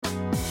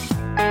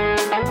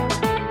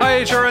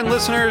HRN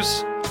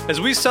listeners.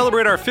 As we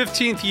celebrate our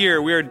 15th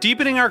year, we are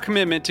deepening our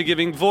commitment to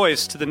giving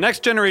voice to the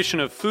next generation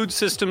of food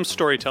systems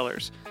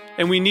storytellers,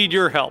 and we need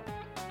your help.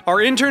 Our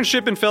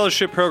internship and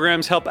fellowship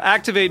programs help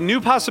activate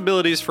new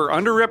possibilities for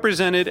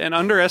underrepresented and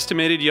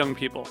underestimated young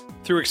people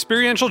through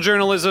experiential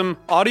journalism,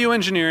 audio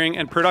engineering,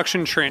 and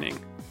production training.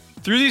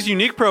 Through these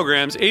unique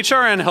programs,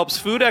 HRN helps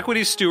food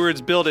equity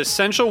stewards build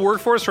essential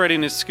workforce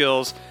readiness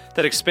skills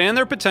that expand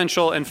their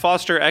potential and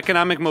foster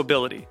economic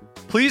mobility.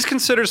 Please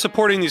consider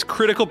supporting these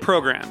critical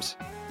programs.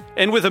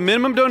 And with a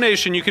minimum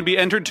donation, you can be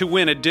entered to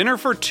win a dinner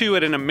for two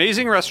at an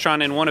amazing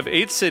restaurant in one of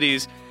 8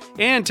 cities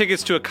and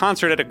tickets to a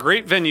concert at a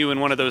great venue in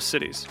one of those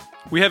cities.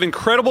 We have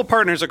incredible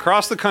partners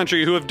across the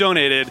country who have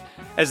donated,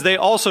 as they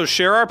also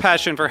share our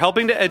passion for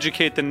helping to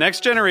educate the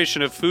next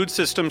generation of food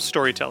systems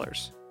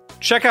storytellers.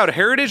 Check out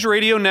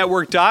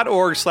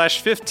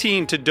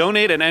heritageradionetwork.org/15 to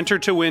donate and enter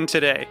to win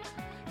today.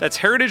 That's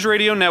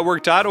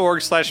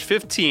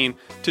heritageradionetwork.org/15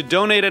 to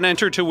donate and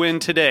enter to win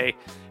today.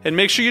 And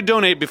make sure you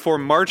donate before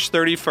March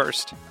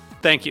 31st.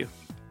 Thank you.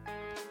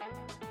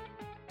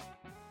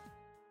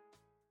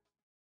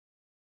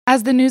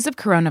 As the news of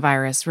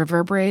coronavirus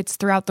reverberates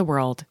throughout the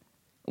world,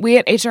 we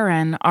at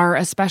HRN are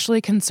especially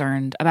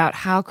concerned about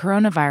how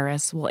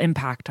coronavirus will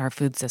impact our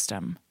food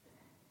system.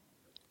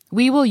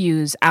 We will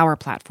use our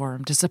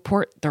platform to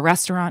support the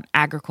restaurant,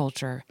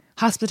 agriculture,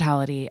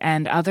 hospitality,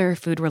 and other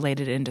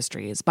food-related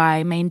industries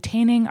by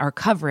maintaining our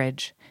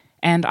coverage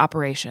and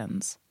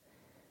operations.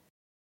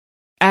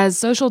 As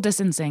social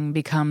distancing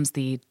becomes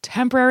the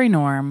temporary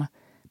norm,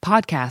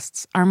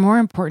 podcasts are more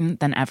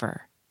important than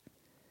ever.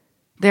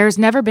 There's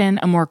never been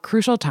a more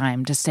crucial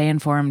time to stay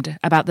informed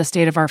about the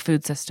state of our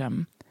food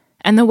system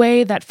and the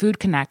way that food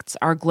connects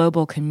our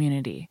global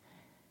community.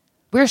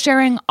 We're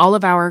sharing all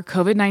of our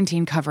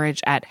COVID-19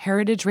 coverage at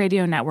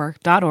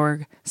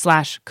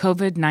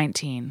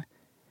heritageradionetwork.org/COVID-19.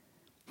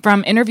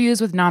 From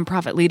interviews with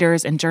nonprofit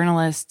leaders and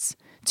journalists,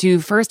 to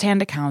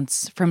firsthand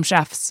accounts from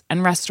chefs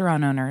and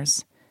restaurant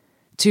owners,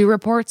 to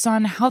reports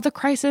on how the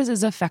crisis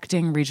is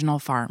affecting regional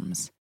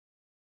farms.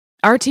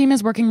 Our team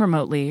is working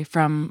remotely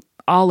from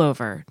all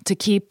over to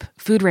keep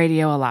food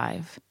radio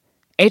alive.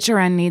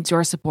 HRN needs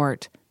your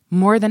support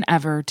more than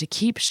ever to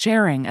keep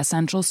sharing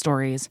essential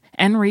stories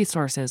and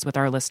resources with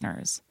our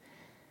listeners.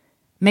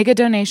 Make a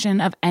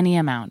donation of any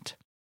amount.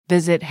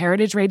 Visit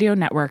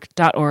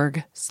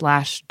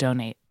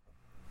heritageradionetwork.org/donate.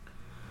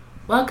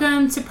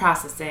 Welcome to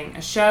Processing,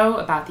 a show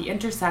about the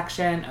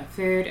intersection of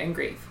food and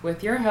grief,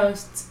 with your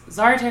hosts,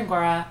 Zara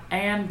Tangora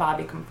and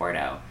Bobby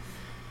Conforto.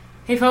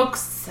 Hey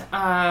folks,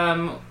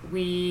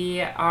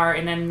 we are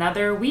in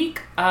another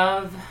week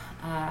of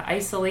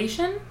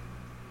isolation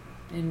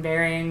in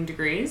varying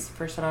degrees.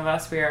 For some of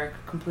us, we are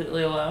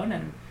completely alone,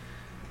 and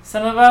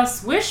some of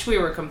us wish we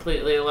were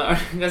completely alone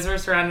because we're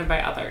surrounded by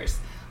others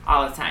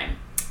all the time.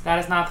 That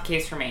is not the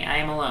case for me. I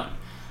am alone.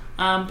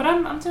 But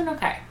I'm doing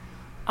okay.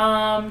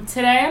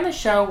 Today on the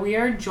show, we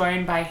are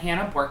joined by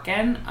Hannah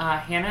Borkin.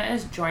 Hannah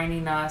is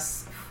joining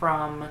us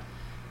from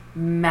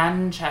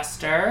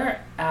Manchester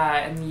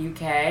in the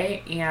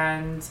UK,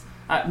 and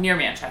near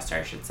Manchester,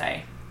 I should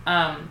say.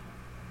 And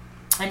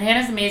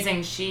Hannah's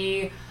amazing.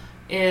 She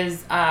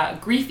is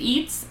Grief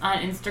Eats on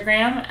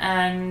Instagram,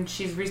 and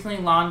she's recently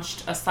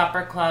launched a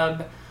supper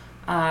club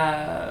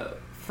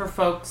for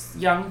folks,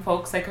 young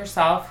folks like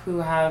herself, who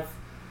have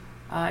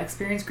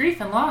experienced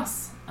grief and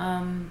loss.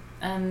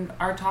 And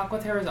our talk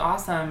with her was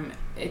awesome.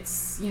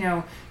 It's,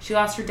 she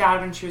lost her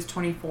dad when she was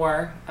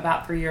 24,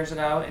 about 3 years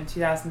ago in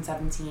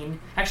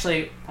 2017.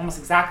 Actually, almost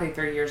exactly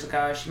 3 years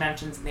ago. As she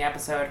mentions in the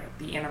episode,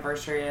 the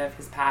anniversary of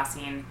his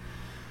passing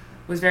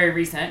was very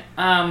recent.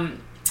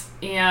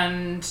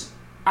 And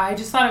I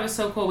just thought it was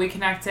so cool. We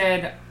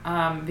connected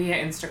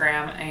via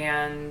Instagram,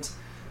 and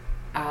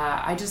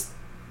I just,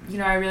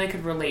 I really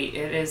could relate.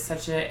 It is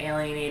such an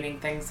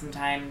alienating thing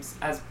sometimes,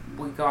 as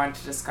we go on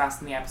to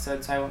discuss in the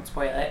episode, so I won't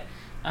spoil it.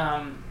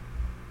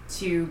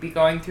 To be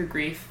going through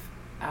grief,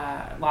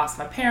 loss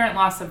of a parent,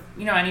 loss of,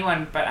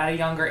 anyone, but at a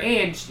younger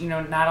age,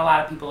 not a lot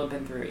of people have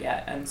been through it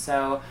yet. And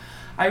so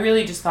I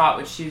really just thought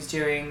what she was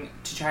doing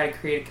to try to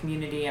create a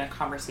community and a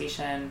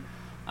conversation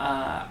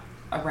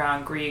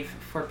around grief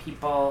for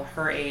people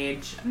her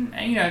age. And,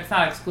 it's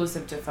not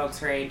exclusive to folks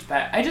her age,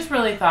 but I just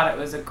really thought it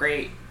was a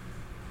great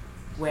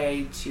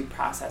way to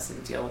process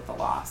and deal with the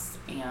loss.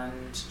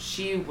 And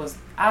she was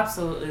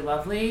absolutely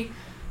lovely.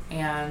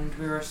 And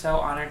we were so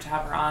honored to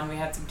have her on. We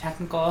had some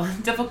technical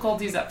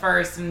difficulties at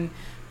first, and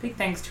big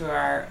thanks to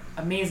our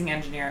amazing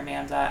engineer,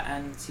 Amanda,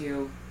 and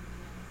to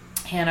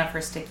Hannah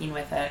for sticking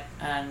with it.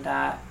 And,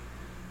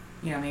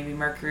 maybe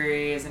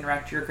Mercury is in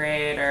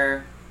retrograde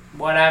or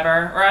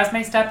whatever. Or as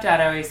my stepdad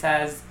always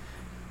says,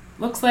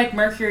 looks like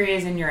Mercury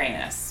is in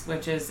Uranus,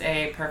 which is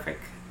a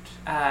perfect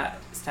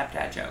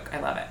stepdad joke.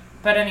 I love it.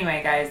 But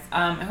anyway, guys,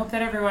 I hope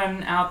that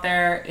everyone out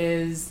there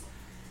is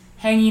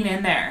hanging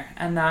in there,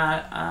 and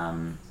that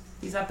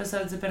these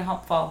episodes have been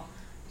helpful.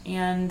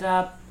 And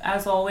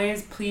as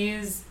always,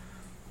 please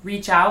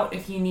reach out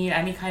if you need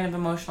any kind of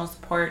emotional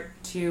support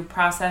to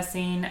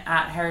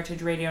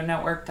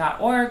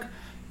processing@heritageradionetwork.org.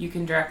 you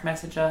can direct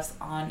message us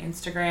on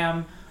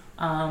Instagram.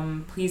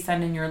 Please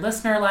send in your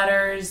listener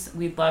letters.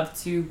 We'd love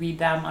to read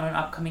them on an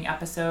upcoming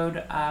episode.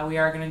 We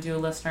are going to do a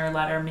listener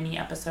letter mini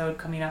episode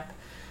coming up,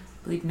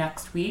 I believe,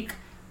 next week.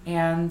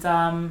 And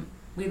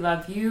we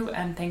love you,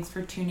 and thanks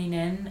for tuning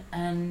in,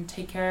 and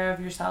take care of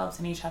yourselves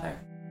and each other.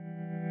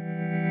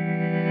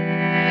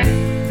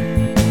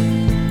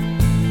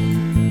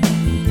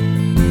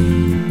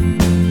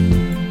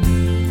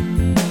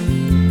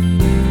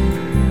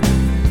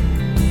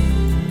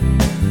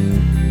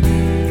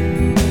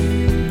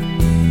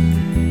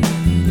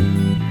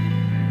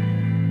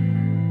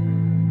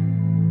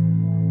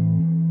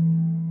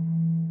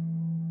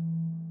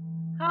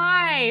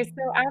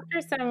 So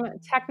after some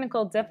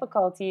technical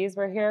difficulties,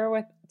 we're here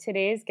with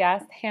today's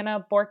guest,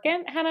 Hannah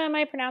Borkin. Hannah, am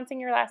I pronouncing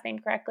your last name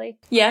correctly?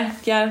 Yeah,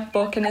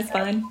 Borkin is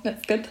fine.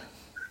 That's good.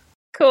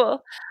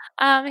 Cool.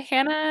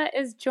 Hannah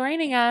is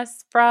joining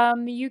us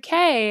from the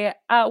UK.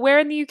 Where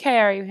in the UK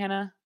are you,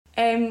 Hannah?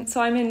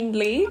 So I'm in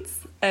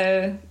Leeds.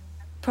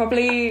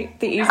 Probably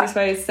the easiest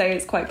way is to say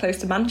it's quite close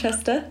to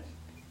Manchester,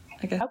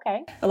 I guess.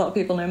 Okay. A lot of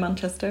people know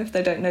Manchester if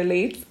they don't know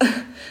Leeds.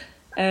 But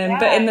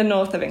in the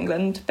north of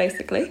England,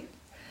 basically.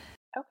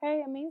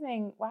 Okay,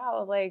 amazing.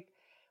 Wow, like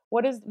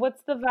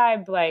what's the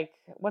vibe like?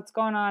 What's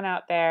going on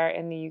out there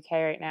in the UK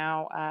right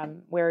now?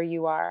 Where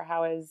you are?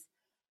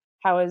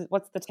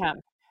 What's the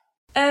temp?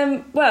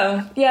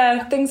 Well,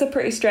 yeah, things are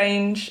pretty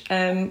strange.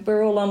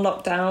 We're all on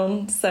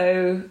lockdown,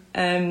 so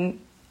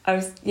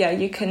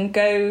you can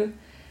go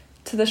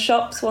to the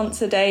shops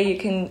once a day, you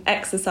can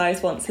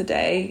exercise once a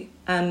day,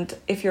 and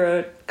if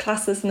you're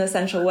classed as an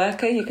essential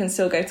worker, you can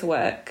still go to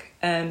work.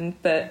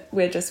 But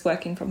we're just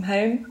working from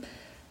home.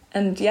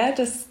 And yeah,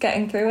 just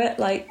getting through it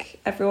like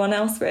everyone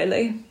else,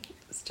 really.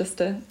 It's just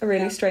a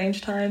really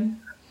strange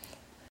time.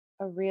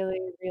 A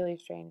really, really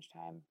strange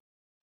time.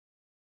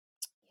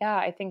 Yeah,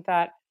 I think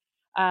that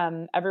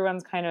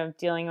everyone's kind of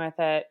dealing with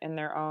it in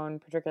their own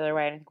particular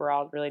way. I think we're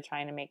all really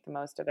trying to make the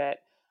most of it.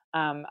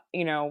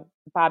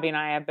 Bobby and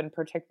I have been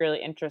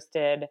particularly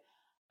interested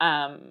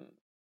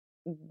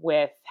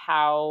with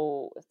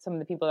how some of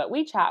the people that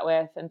we chat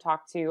with and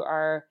talk to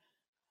are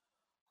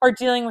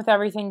dealing with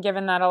everything,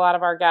 given that a lot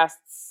of our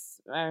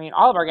guests,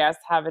 all of our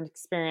guests have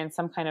experienced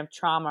some kind of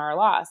trauma or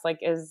loss. Like,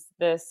 is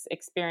this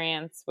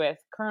experience with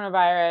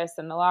coronavirus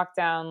and the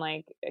lockdown,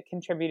 like,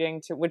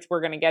 contributing to, which we're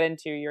going to get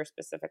into your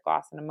specific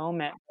loss in a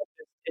moment,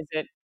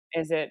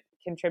 is it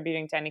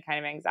contributing to any kind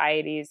of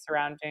anxieties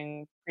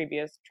surrounding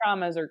previous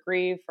traumas or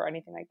grief or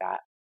anything like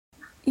that?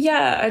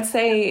 Yeah, I'd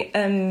say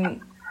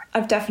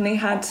I've definitely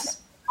had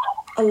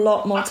a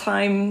lot more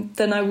time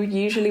than I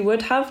usually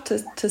would have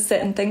to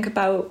sit and think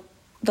about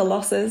the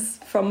losses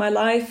from my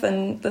life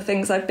and the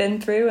things I've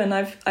been through, and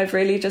I've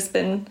really just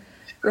been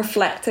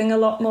reflecting a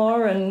lot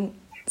more and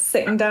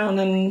sitting down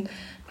and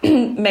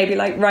maybe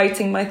like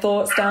writing my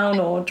thoughts down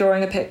or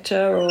drawing a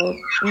picture or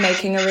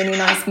making a really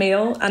nice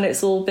meal, and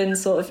it's all been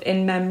sort of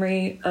in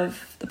memory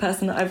of the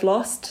person that I've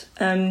lost.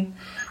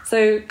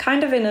 So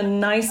kind of in a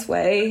nice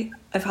way,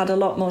 I've had a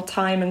lot more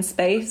time and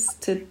space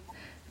to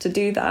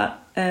do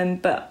that,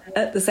 but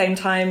at the same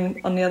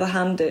time, on the other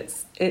hand,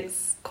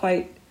 it's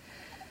quite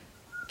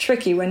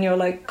tricky when you're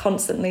like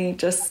constantly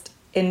just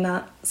in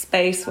that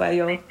space where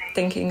you're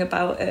thinking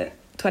about it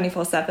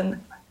 24/7.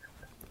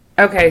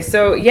 Okay,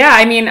 so yeah,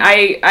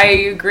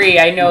 I agree.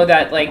 I know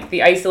that like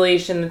the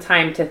isolation, the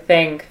time to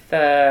think,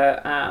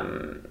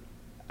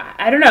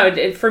 I don't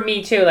know, for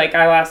me too, like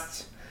I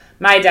lost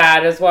my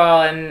dad as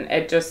well, and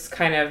it just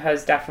kind of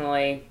has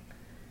definitely,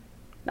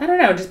 I don't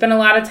know, just been a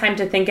lot of time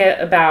to think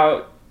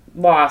about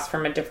loss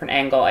from a different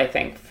angle, I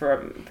think,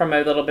 from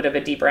a little bit of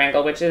a deeper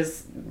angle, which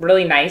is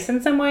really nice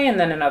in some way, and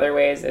then in other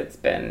ways it's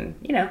been,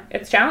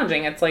 it's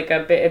challenging. It's like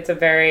it's a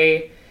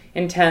very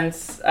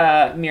intense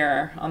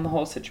mirror on the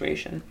whole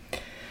situation.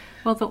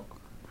 Well,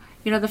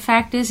 the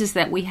fact is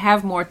that we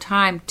have more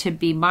time to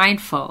be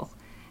mindful,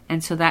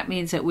 and so that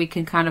means that we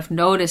can kind of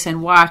notice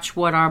and watch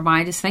what our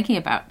mind is thinking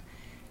about.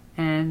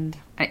 And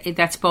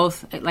that's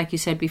both, like you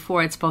said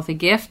before, it's both a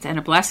gift and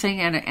a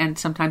blessing, and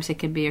sometimes it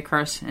can be a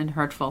curse and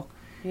hurtful.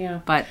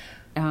 Yeah. But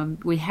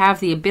we have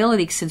the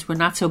ability, since we're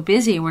not so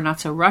busy and we're not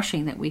so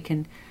rushing, that we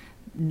can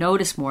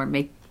notice more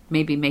and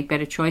maybe make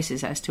better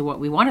choices as to what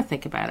we want to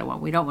think about and what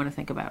we don't want to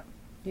think about.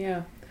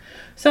 Yeah.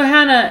 So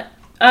Hannah,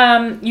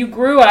 you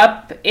grew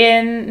up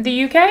in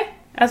the UK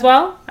as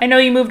well? I know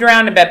you moved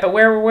around a bit, but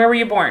where were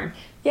you born?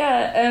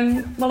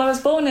 Yeah, well, I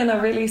was born in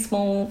a really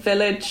small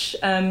village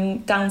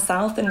down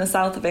south, in the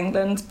south of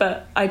England,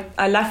 but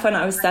I left when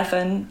I was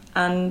 7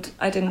 and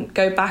I didn't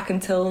go back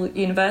until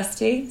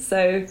university,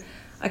 so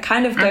I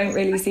kind of don't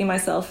really see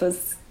myself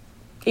as,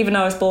 even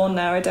though I was born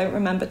there, I don't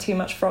remember too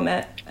much from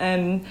it.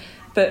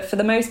 But for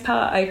the most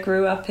part, I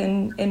grew up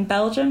in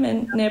Belgium,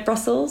 near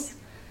Brussels.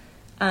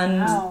 And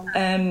Wow.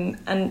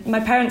 And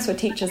my parents were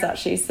teachers,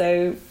 actually,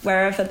 so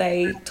wherever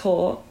they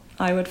taught,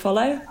 I would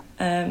follow.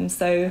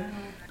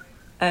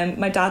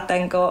 My dad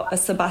then got a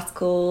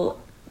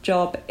sabbatical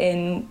job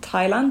in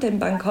Thailand, in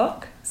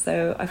Bangkok,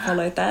 so I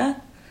followed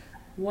there.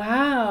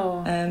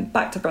 Wow.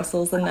 back to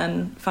Brussels, and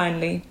then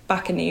finally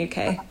back in the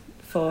UK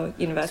for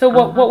university. So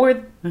what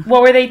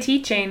were they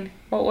teaching?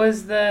 What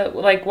was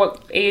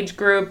what age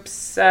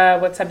groups,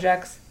 what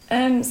subjects?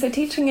 So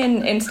teaching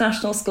in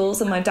international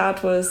schools, and my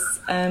dad was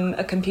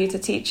a computer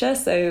teacher,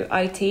 so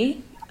IT,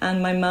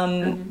 and my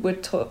mum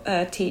would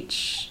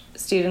teach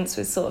students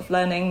with sort of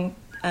learning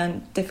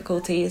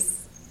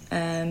difficulties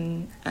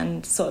and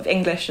sort of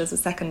English as a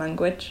second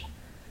language.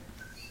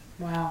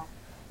 Wow,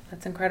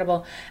 that's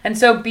incredible. And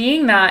so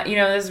being that,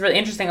 this is really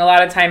interesting. A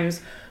lot of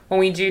times when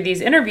we do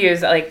these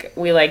interviews,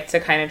 we like to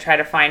kind of try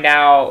to find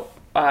out,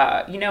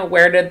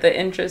 where did the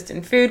interest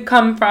in food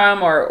come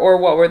from, or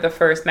what were the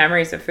first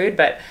memories of food.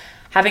 But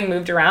having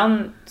moved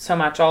around so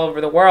much all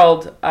over the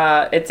world,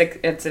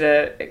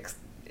 it's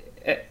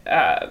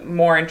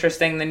more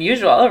interesting than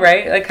usual,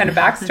 right? Like kind of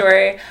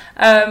backstory.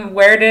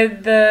 Where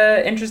did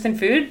the interest in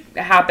food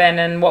happen,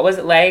 and what was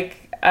it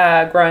like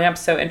growing up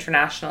so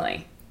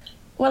internationally?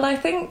 Well, I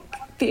think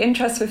the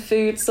interest with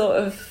food sort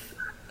of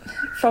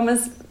from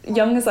as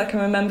young as I can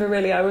remember,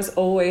 really, I was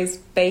always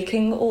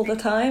baking all the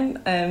time.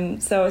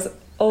 So I was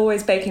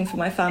always baking for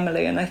my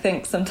family, and I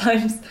think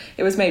sometimes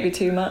it was maybe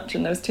too much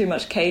and there was too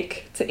much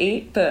cake to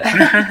eat, but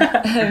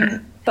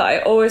I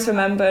always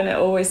remember, and it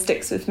always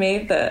sticks with me,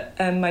 that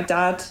my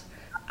dad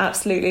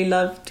absolutely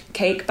loved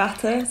cake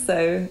batter,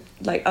 so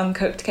like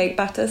uncooked cake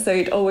batter, so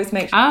he'd always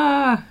make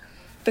sure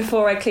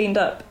before I cleaned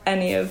up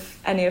any of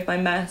my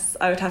mess,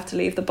 I would have to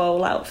leave the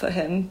bowl out for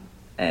him,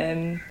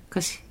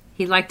 because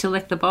he liked to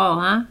lick the bowl,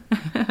 huh?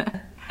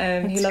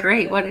 That's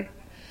great.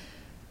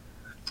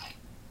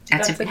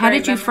 How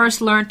did you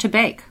first learn to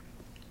bake?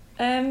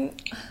 I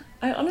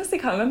honestly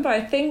can't remember.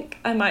 I think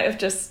I might have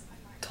just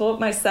taught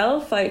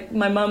myself.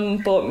 My mum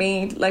bought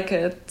me like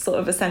a sort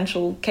of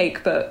essential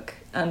cake book,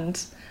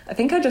 and I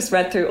think I just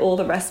read through all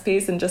the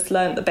recipes and just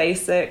learnt the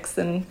basics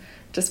and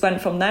just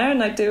went from there,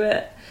 and I do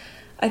it.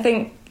 I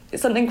think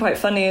something quite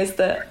funny is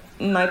that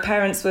my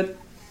parents would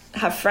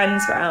have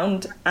friends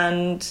round,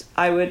 and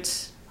I would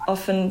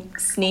often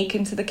sneak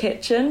into the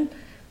kitchen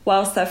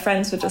whilst their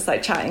friends were just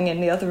like chatting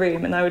in the other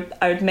room, and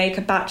I would make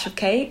a batch of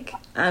cake,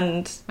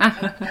 and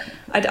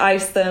I'd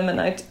ice them, and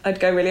I'd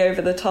go really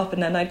over the top,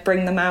 and then I'd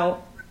bring them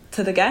out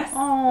to the guests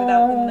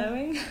without them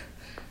knowing.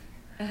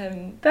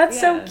 That's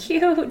so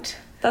cute.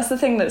 That's the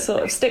thing that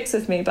sort of sticks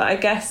with me, but I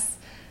guess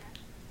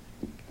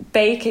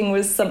baking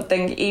was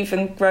something,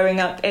 even growing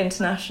up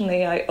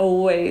internationally, I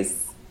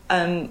always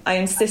I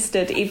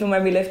insisted, even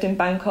when we lived in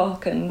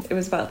Bangkok and it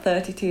was about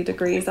 32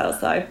 degrees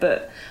outside,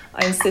 but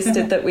I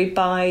insisted that we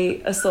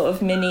buy a sort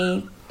of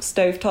mini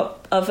stovetop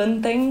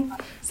oven thing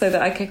so that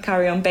I could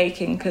carry on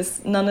baking,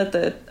 because none of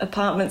the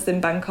apartments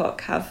in Bangkok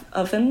have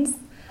ovens.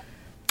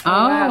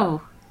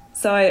 Oh.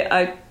 So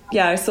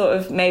I sort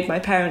of made my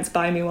parents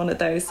buy me one of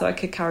those so I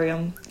could carry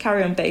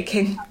on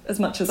baking as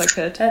much as I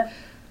could.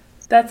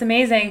 That's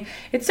amazing.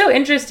 It's so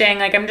interesting.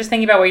 Like, I'm just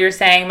thinking about what you're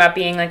saying about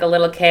being like a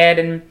little kid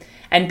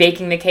and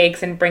baking the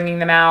cakes and bringing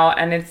them out.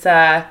 And it's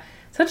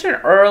such an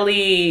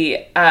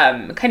early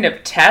kind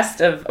of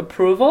test of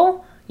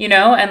approval,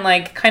 and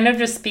like kind of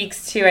just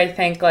speaks to, I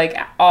think, like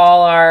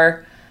all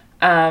our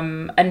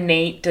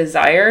innate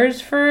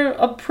desires for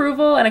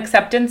approval and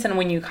acceptance. And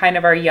when you kind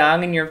of are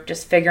young and you're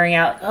just figuring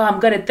out, oh, I'm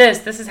good at this.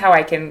 This is how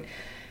I can,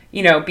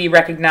 be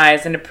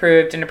recognized and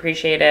approved and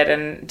appreciated.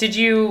 And do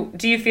you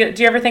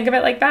ever think of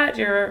it like that?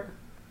 Do you ever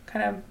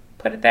kind of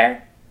put it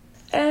there?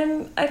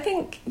 I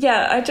think,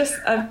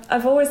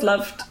 I've always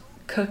loved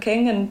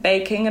cooking and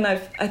baking, and I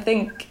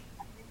think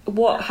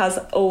what has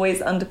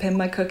always underpinned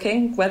my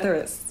cooking, whether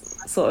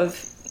it's sort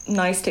of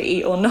nice to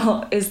eat or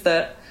not, is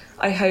that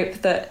I hope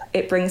that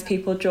it brings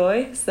people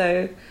joy.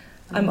 So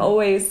I'm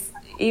always,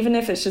 even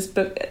if it's just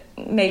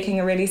making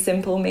a really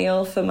simple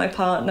meal for my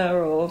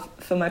partner or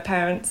for my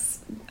parents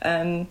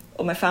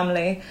or my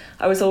family,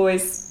 I was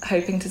always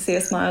hoping to see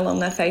a smile on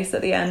their face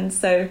at the end.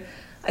 So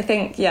I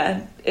think,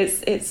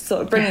 it's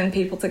sort of bringing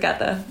people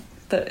together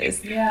that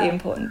is the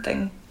important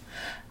thing.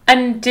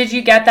 And did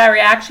you get that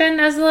reaction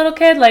as a little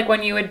kid? Like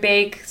when you would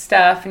bake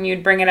stuff and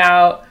you'd bring it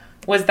out,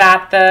 was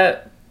that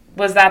the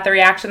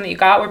reaction that you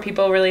got? Were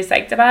people really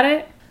psyched about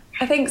it?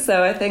 I think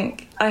so. I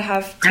think I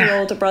have 2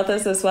 older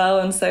brothers as well,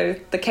 and so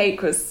the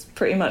cake was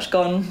pretty much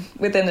gone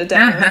within a day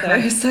or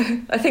so. So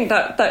I think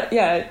that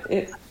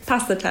it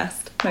passed the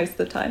test most of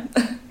the time.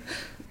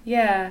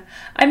 Yeah.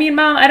 I mean,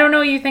 Mom, I don't know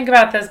what you think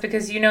about this,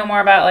 because you know more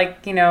about,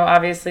 like,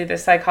 obviously the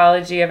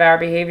psychology of our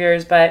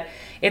behaviors, but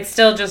it's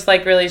still just,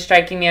 like, really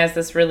striking me as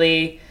this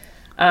really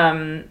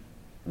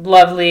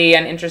lovely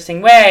and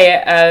interesting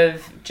way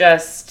of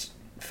just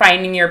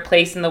finding your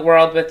place in the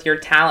world with your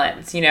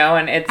talents,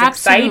 and it's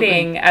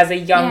exciting as a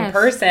young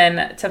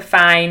person to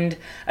find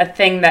a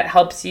thing that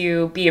helps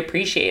you be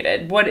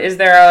appreciated. What is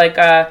there, like,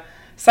 a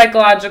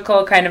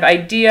psychological kind of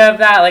idea of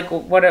that, like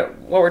what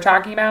we're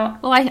talking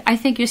about? Well, I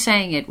think you're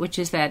saying it, which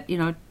is that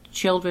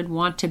children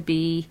want to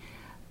be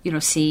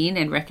seen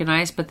and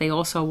recognized, but they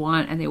also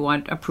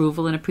want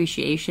approval and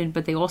appreciation,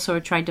 but they also are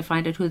trying to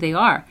find out who they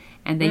are,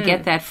 and they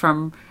get that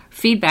from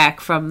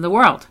feedback from the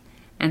world.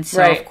 And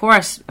so, of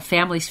course, a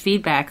family's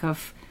feedback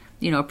of,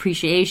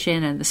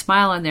 appreciation and the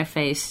smile on their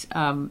face,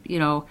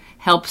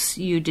 helps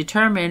you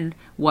determine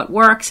what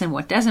works and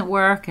what doesn't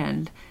work,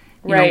 and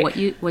what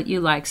you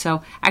like.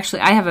 So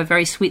actually, I have a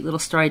very sweet little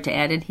story to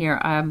add in here.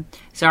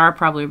 Zara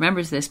probably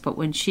remembers this, but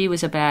when she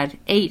was about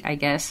 8, I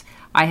guess,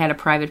 I had a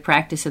private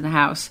practice in the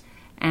house,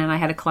 and I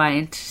had a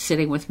client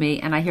sitting with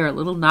me, and I hear a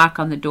little knock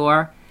on the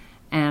door,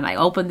 and I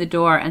opened the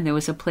door, and there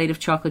was a plate of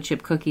chocolate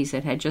chip cookies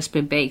that had just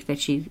been baked that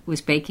she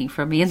was baking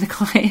for me and the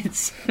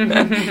clients.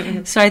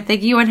 So I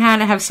think you and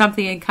Hannah have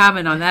something in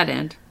common on that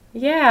end.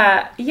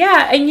 Yeah.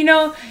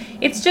 And,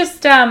 it's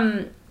just,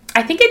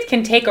 I think it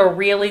can take a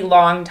really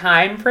long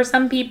time for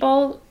some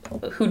people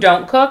who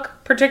don't cook,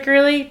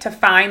 particularly, to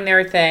find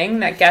their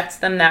thing that gets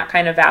them that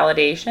kind of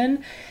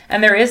validation.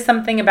 And there is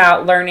something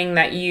about learning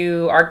that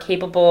you are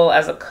capable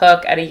as a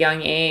cook at a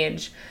young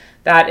age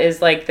that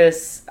is like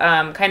this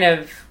kind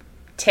of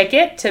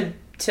ticket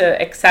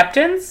to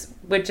acceptance,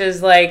 which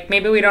is like,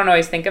 maybe we don't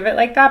always think of it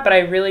like that, but I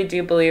really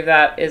do believe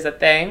that is a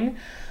thing.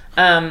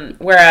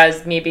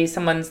 Whereas maybe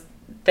someone's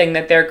thing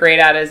that they're great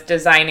at is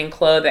designing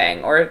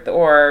clothing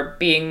or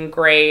being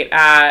great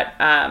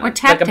at or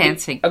tap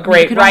dancing. A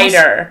great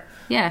writer.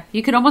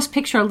 You could almost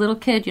picture a little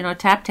kid,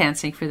 tap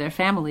dancing for their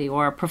family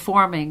or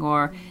performing,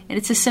 and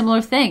it's a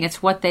similar thing.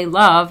 It's what they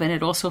love, and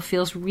it also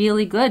feels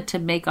really good to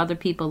make other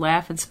people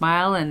laugh and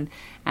smile and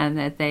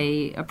that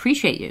they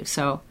appreciate you.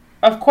 So,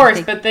 of course,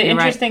 but the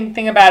interesting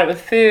thing about it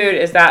with food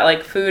is that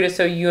like food is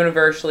so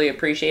universally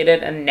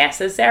appreciated and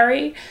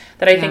necessary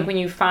that I think when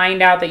you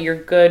find out that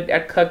you're good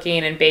at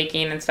cooking and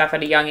baking and stuff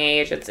at a young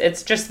age,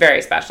 it's just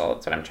very special.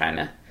 That's what I'm trying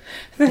to.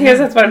 I guess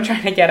that's what I'm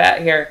trying to get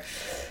at here.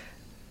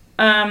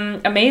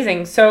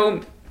 Amazing.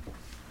 So,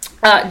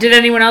 did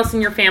anyone else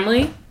in your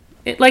family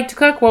like to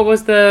cook? What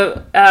was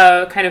the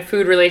kind of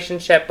food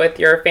relationship with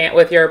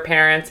your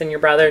parents and your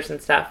brothers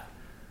and stuff?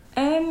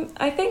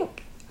 I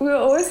think we were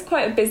always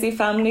quite a busy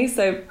family.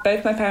 So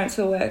both my parents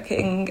were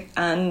working,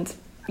 and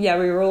we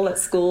were all at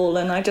school.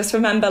 And I just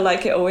remember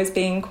like it always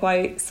being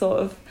quite sort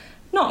of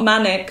not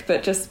manic,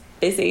 but just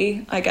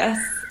busy, I guess.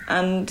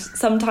 And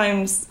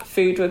sometimes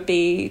food would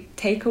be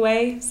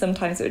takeaway.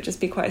 Sometimes it would just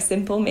be quite a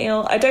simple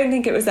meal. I don't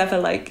think it was ever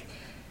like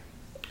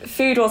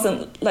food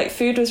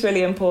was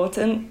really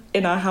important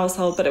in our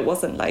household, but it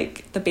wasn't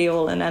like the be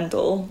all and end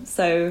all.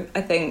 So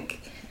I think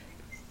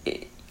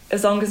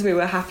as long as we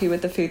were happy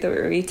with the food that we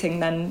were eating,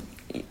 then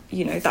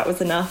that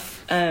was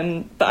enough.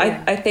 But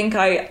I think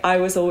I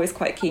was always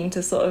quite keen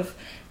to sort of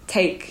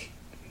take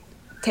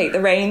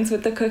the reins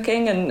with the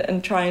cooking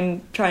and try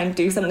and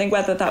do something,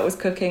 whether that was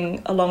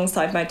cooking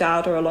alongside my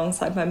dad or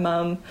alongside my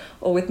mum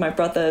or with my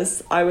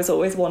brothers. I was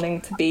always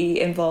wanting to be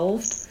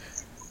involved.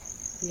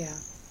 Yeah.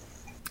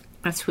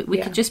 That's what we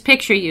could just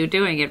picture you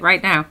doing it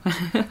right now.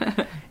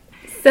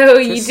 So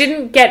you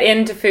didn't get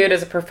into food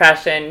as a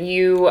profession.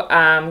 You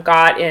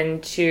got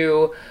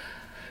into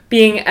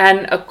being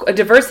a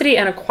diversity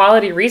and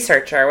equality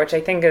researcher, which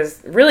I think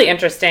is really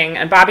interesting.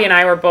 And Bobby and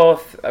I were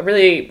both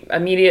really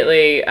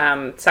immediately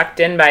sucked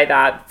in by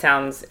that. It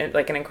sounds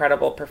like an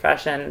incredible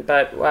profession.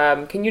 But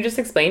can you just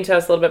explain to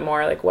us a little bit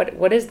more, like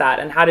what is that,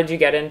 and how did you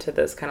get into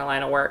this kind of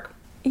line of work?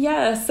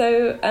 Yeah,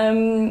 so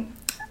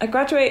I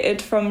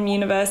graduated from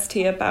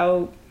university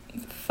about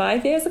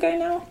 5 years ago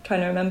now,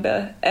 trying to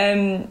remember.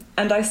 And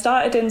I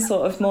started in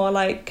sort of more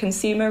like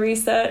consumer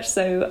research,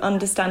 so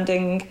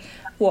understanding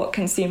what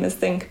consumers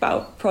think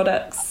about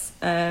products.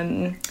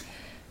 But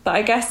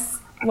I guess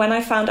when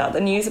I found out the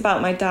news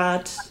about my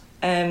dad,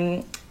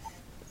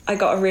 I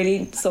got a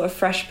really sort of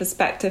fresh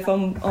perspective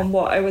on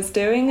what I was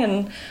doing.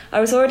 And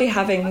I was already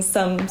having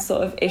some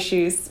sort of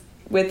issues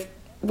with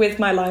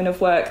my line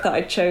of work that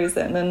I'd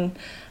chosen. And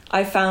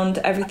I found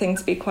everything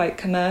to be quite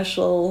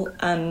commercial,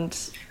 and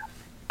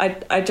I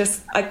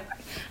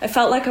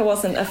felt like I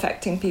wasn't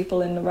affecting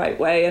people in the right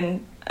way,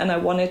 and I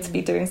wanted to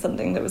be doing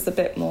something that was a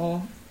bit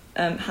more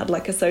had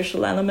like a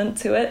social element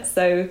to it.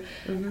 So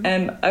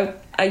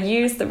I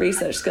used the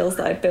research skills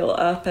that I built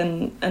up,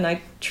 and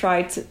I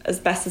tried to, as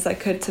best as I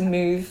could, to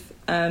move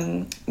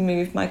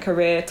my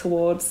career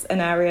towards an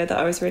area that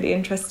I was really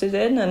interested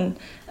in,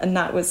 and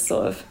that was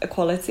sort of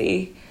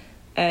equality.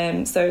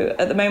 So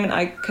at the moment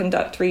I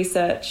conduct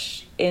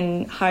research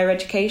in higher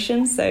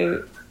education.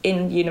 So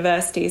in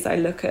universities I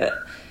look at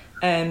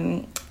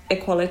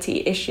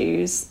equality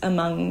issues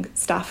among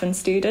staff and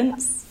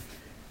students.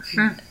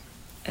 Sure.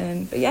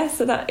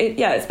 But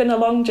it's been a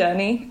long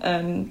journey,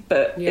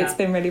 but it's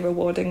been really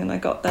rewarding, and I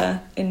got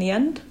there in the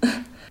end.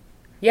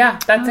 Yeah,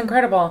 that's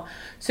incredible.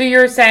 So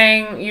you're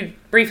saying, you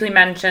briefly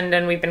mentioned,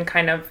 and we've been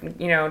kind of,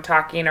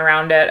 talking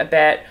around it a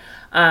bit,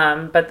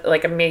 but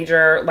like a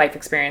major life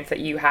experience that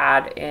you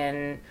had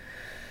in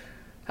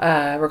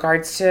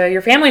regards to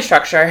your family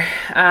structure.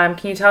 Can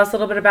you tell us a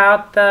little bit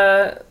about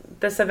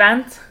this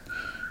event?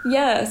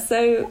 Yeah,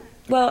 so,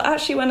 well,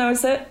 actually when I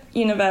was at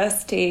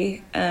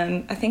university,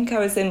 I think I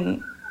was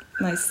in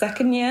my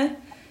second year.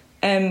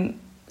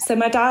 So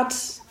my dad,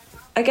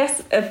 I guess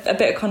a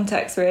bit of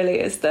context really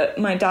is that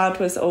my dad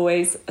was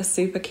always a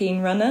super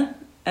keen runner.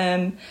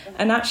 And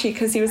actually,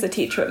 because he was a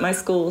teacher at my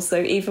school,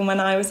 so even when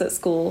I was at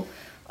school,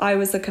 I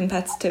was a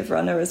competitive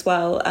runner as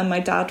well, and my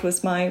dad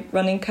was my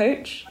running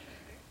coach.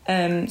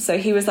 So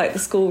he was like the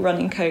school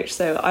running coach,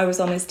 so I was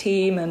on his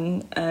team,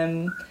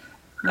 and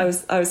I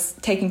was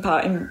taking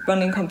part in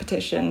running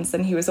competitions,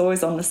 and he was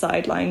always on the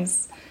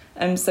sidelines.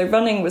 So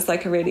running was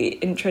like a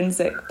really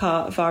intrinsic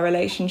part of our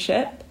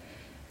relationship.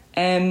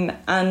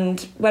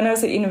 And when I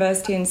was at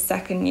university in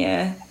second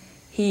year,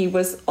 he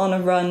was on a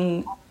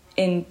run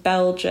in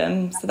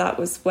Belgium, so that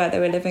was where they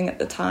were living at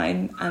the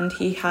time, and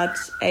he had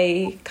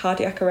a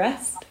cardiac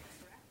arrest.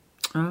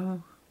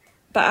 Oh.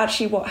 But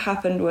actually what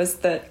happened was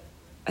that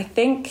I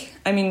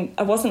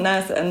wasn't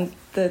there, and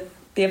the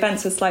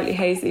events were slightly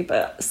hazy,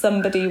 but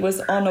somebody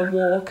was on a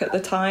walk at the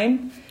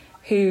time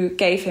who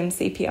gave him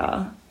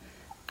CPR.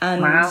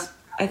 And wow.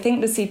 I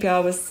think the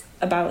CPR was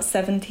about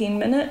 17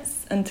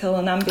 minutes until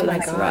an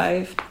ambulance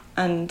arrived,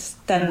 and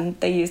then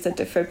they used a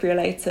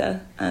defibrillator,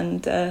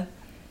 and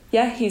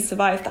he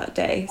survived that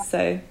day.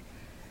 So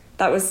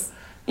that was,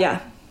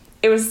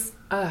 it was...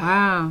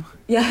 Wow.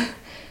 Yeah,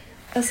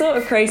 a sort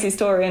of crazy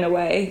story in a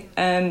way.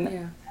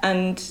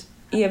 And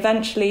he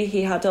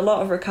had a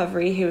lot of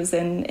recovery. He was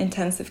in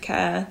intensive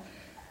care.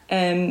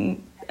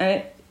 And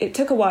it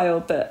took a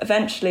while, but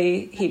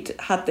eventually he'd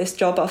had this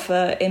job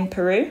offer in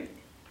Peru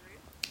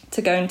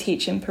to go and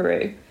teach in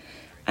Peru.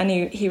 And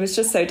he was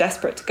just so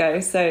desperate to go.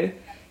 So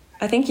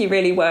I think he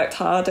really worked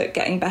hard at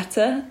getting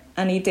better,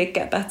 and he did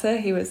get better.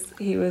 He was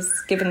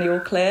given the all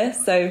clear.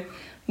 So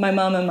my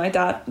mum and my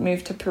dad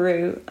moved to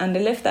Peru, and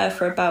they lived there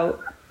for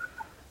about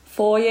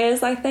 4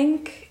 years, I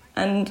think.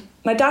 And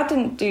my dad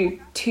didn't do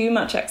too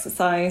much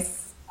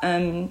exercise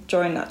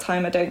during that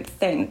time, I don't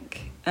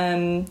think.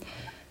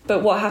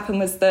 But what happened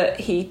was that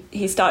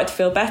he started to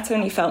feel better,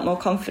 and he felt more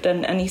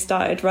confident, and he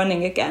started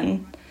running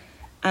again.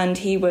 And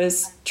he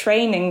was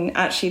training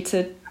actually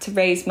to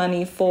raise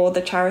money for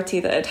the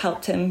charity that had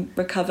helped him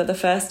recover the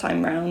first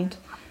time round.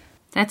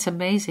 That's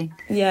amazing.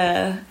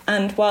 Yeah,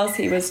 and whilst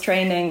he was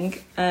training,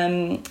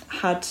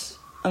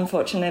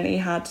 unfortunately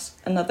had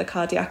another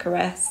cardiac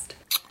arrest.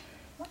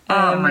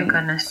 Oh my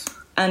goodness.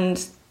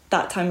 And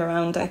that time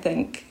around, I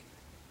think,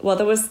 well,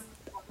 there was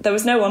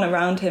no one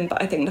around him,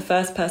 but I think the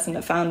first person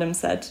that found him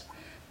said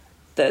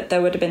that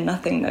there would have been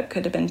nothing that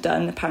could have been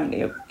done.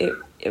 Apparently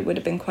it would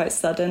have been quite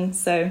sudden,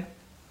 so...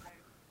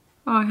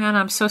 Oh, Hannah,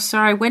 I'm so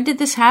sorry. When did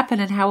this happen,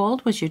 and how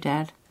old was your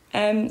dad?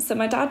 So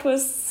my dad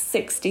was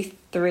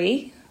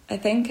 63, I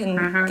think,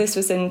 and this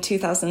was in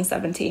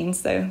 2017,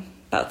 so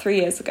about 3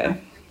 years ago.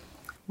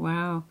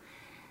 Wow.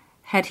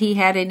 Had he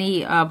had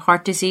any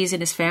heart disease in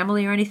his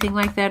family or anything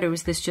like that, or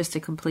was this just a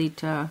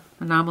complete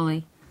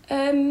anomaly?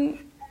 I'm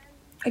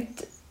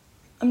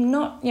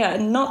not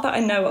that I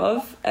know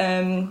of.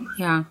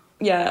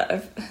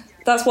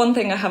 That's one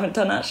thing I haven't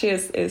done actually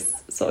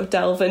is sort of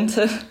delve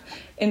into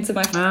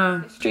my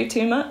history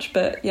too much,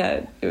 but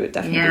it would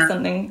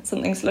definitely be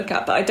something to look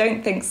at, but I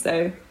don't think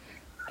so.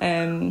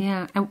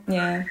 And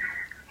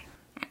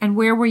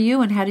where were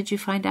you, and how did you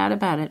find out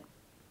about it?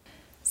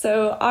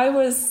 So I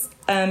was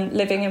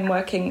living and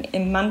working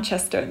in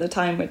Manchester at the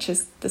time, which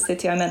is the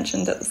city I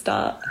mentioned at the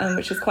start,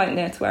 which is quite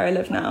near to where I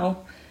live now.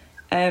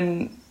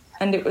 And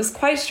it was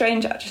quite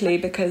strange actually,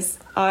 because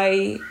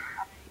I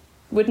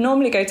would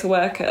normally go to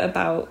work at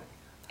about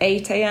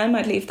 8 a.m.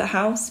 I'd leave the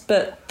house,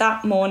 but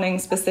that morning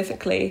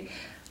specifically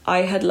I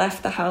had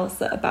left the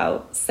house at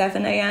about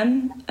 7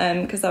 a.m.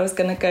 Because I was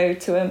going to go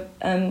to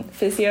a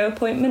physio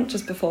appointment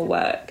just before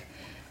work.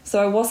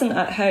 So I wasn't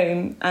at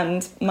home,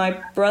 and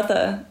my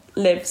brother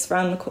lives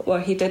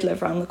he did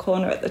live around the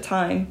corner at the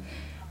time,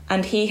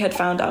 and he had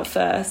found out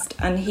first,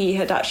 and he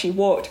had actually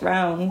walked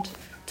round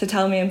to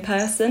tell me in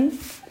person.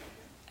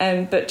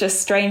 But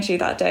just strangely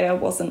that day I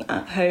wasn't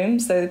at home,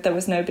 so there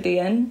was nobody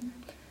in.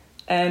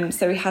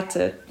 So he had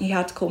to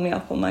call me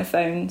up on my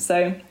phone.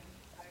 So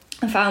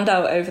I found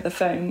out over the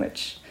phone,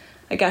 which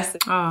I guess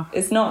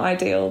is not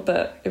ideal,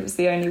 but it was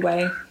the only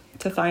way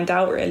to find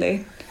out,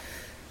 really.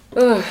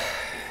 Ugh.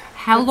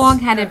 How long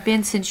had it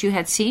been since you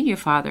had seen your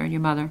father and your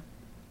mother?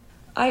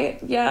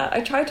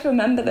 I tried to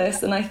remember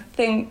this, and I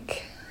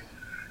think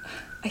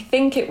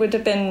it would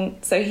have been,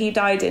 so he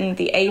died in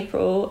the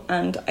April,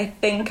 and I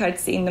think I'd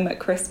seen them at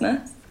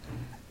Christmas.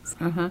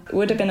 It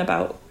would have been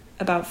about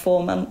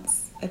 4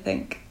 months, I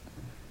think.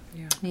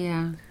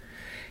 Yeah.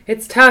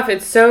 It's tough.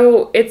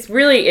 It's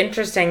really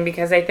interesting,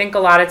 because I think a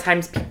lot of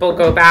times people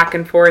go back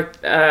and forth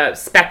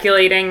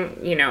speculating,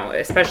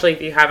 especially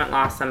if you haven't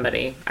lost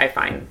somebody. I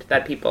find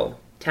that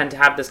people tend to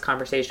have this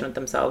conversation with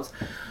themselves.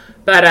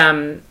 But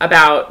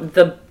about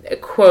the,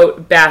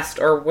 quote, best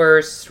or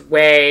worst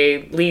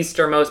way, least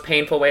or most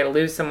painful way to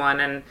lose someone.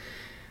 And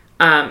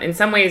in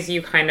some ways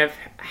you kind of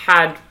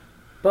had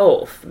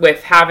both,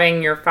 with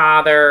having your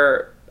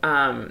father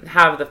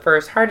have the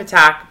first heart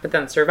attack, but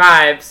then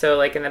survive. So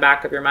like in the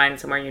back of your mind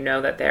somewhere,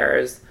 that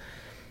there's,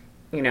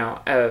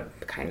 a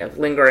kind of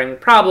lingering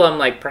problem,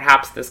 like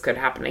perhaps this could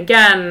happen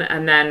again.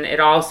 And then it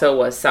also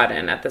was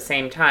sudden at the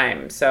same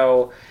time.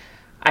 So,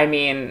 I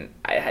mean,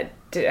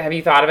 have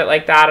you thought of it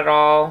like that at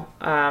all?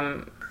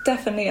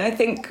 Definitely. I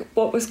think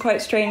what was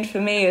quite strange for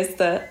me is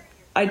that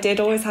I did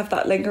always have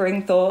that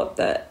lingering thought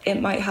that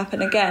it might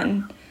happen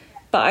again.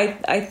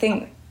 But I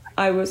think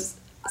I was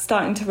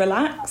starting to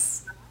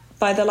relax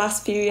by the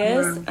last few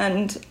years.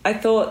 And I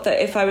thought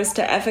that if I was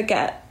to ever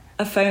get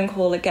a phone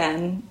call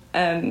again,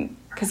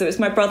 because it was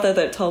my brother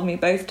that told me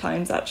both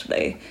times,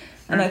 actually.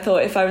 And I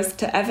thought if I was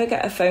to ever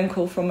get a phone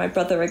call from my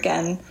brother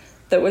again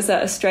that was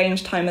at a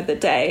strange time of the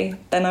day,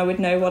 then I would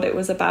know what it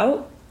was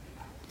about.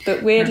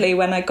 But weirdly,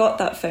 when I got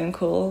that phone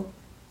call,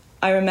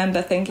 I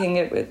remember thinking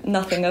it was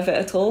nothing of it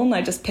at all, and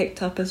I just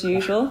picked up as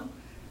usual.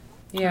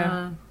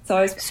 Yeah. So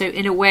I was So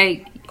in a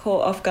way,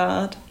 caught off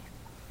guard.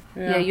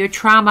 yeah, your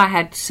trauma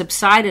had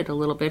subsided a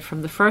little bit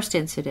from the first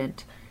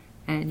incident,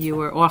 and you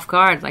were off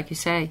guard, like you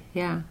say.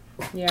 Yeah.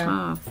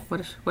 Yeah. Oh,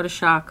 what a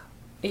shock.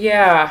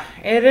 Yeah,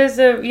 it is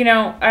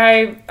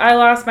I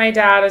lost my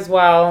dad as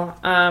well.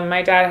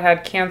 My dad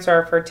had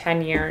cancer for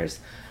 10 years.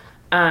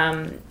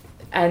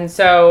 And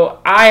so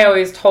I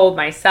always told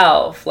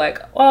myself, like,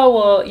 oh,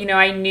 well,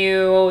 I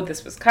knew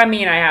this was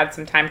coming. I had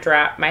some time to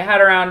wrap my head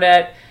around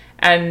it.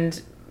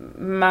 And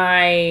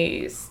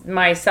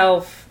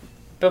myself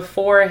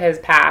before his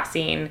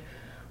passing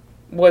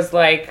was,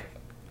 like,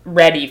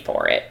 ready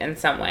for it in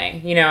some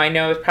way. I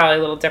know it's probably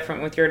a little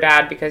different with your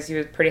dad because he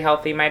was pretty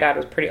healthy. My dad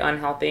was pretty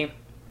unhealthy.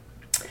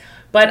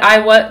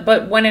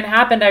 But when it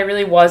happened, I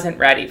really wasn't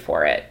ready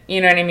for it.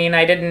 You know what I mean?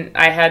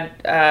 I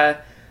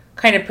had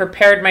kind of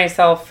prepared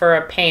myself for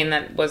a pain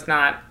that was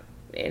not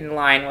in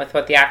line with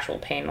what the actual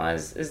pain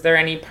was. Is there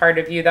any part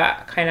of you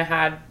that kind of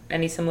had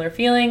any similar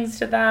feelings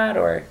to that,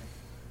 or?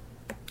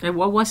 And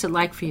what was it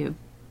like for you?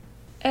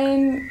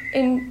 Do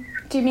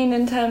you mean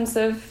in terms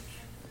of?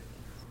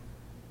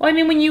 Well, I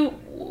mean, when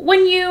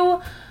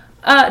you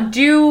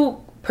do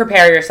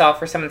prepare yourself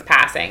for someone's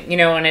passing,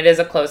 when it is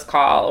a close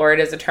call or it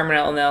is a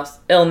terminal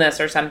illness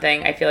or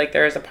something, I feel like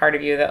there is a part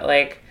of you that,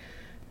 like,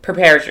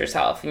 prepares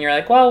yourself, and you're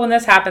like, well, when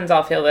this happens,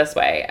 I'll feel this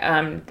way.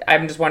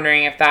 I'm just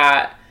wondering if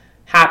that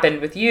happened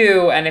with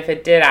you, and if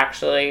it did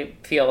actually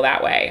feel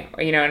that way,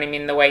 or, you know what I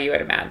mean, the way you had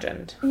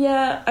imagined.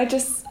 Yeah,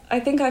 I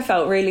think I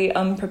felt really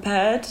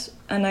unprepared,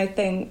 and I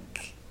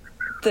think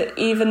that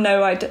even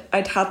though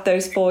I'd had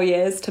those 4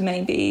 years to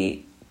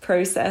maybe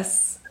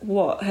process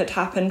what had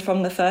happened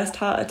from the first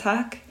heart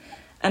attack,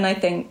 and I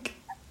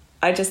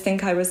just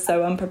think I was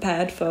so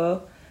unprepared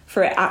for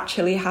it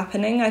actually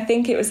happening. I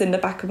think it was in the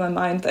back of my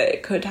mind that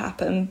it could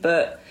happen,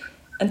 but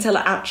until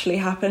it actually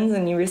happens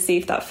and you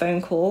receive that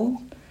phone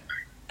call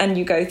and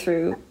you go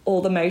through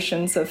all the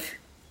motions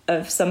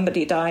of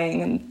somebody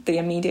dying and the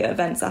immediate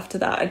events after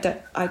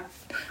that,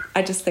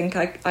 I just think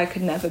I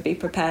could never be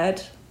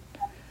prepared.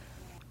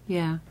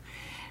 Yeah.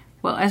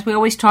 Well, as we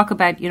always talk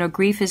about,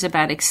 grief is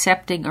about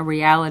accepting a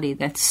reality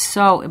that's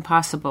so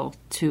impossible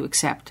to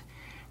accept.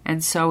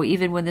 And so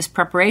even when this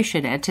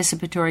preparation,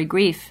 anticipatory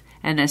grief,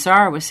 and as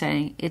Zara was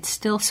saying, it's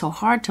still so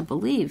hard to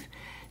believe.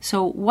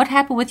 So what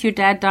happened with your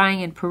dad dying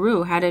in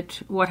Peru?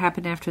 What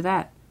happened after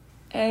that?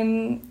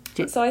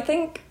 So I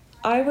think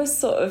I was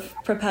sort of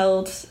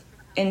propelled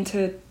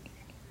into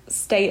a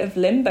state of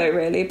limbo,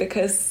 really,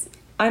 because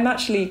I'm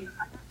actually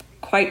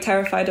quite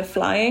terrified of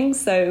flying.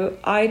 So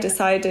I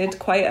decided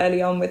quite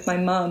early on with my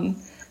mum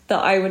that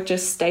I would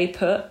just stay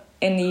put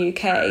in the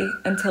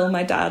UK until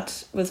my dad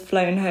was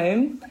flown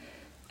home.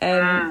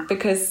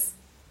 Because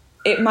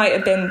it might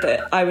have been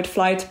that I would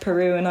fly to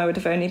Peru and I would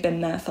have only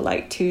been there for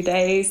like 2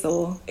 days,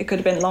 or it could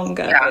have been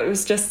longer. Yeah. But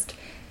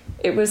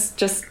it was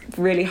just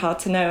really hard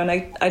to know, and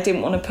I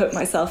didn't want to put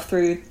myself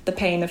through the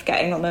pain of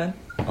getting on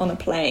a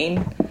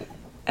plane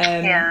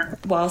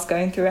whilst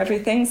going through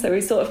everything. So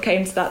we sort of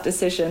came to that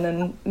decision,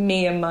 and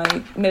me and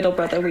my middle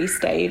brother, we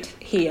stayed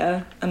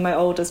here, and my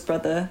oldest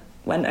brother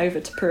went over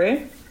to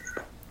Peru.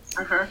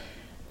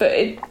 But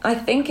I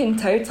think in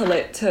total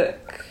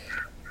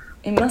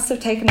it must have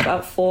taken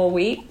about 4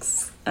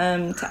 weeks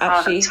to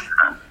actually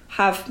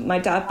have my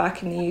dad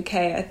back in the UK.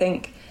 I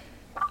think,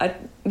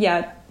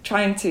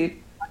 trying to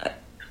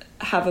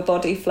have a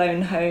body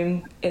flown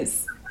home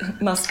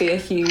must be a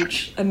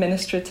huge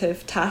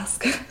administrative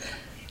task.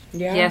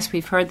 Yeah. Yes,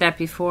 we've heard that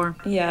before.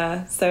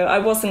 Yeah, so I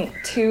wasn't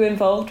too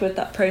involved with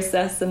that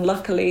process, and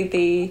luckily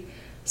the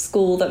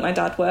school that my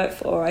dad worked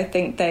for, I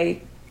think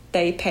they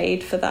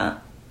paid for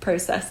that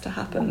process to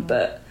happen.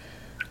 But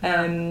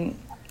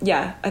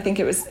I think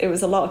it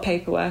was a lot of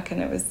paperwork,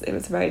 and it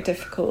was very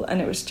difficult,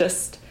 and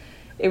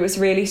it was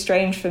really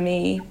strange for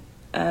me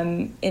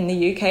in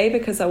the UK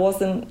because there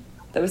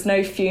was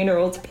no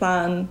funeral to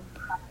plan,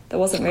 there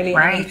wasn't really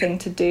anything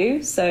to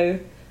do, so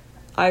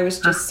I was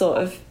just sort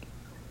of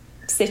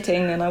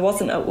sitting, and I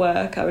wasn't at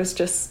work, I was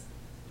just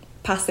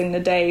passing the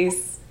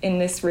days in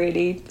this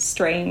really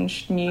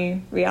strange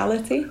new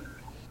reality.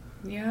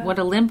 Yeah. What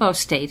a limbo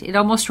state. It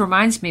almost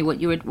reminds me what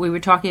we were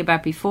talking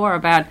about before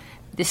about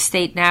this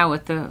state now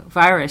with the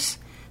virus,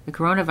 the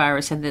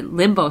coronavirus, and the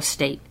limbo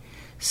state.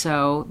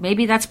 So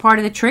maybe that's part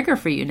of the trigger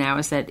for you now,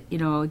 is that,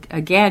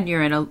 again,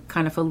 you're in a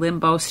kind of a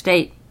limbo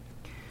state.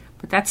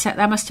 But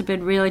that must have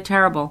been really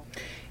terrible.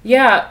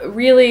 Yeah,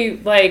 really,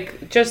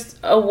 like, just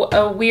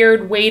a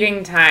weird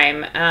waiting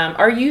time.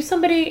 Are you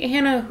somebody,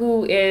 Hannah,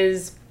 who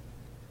is,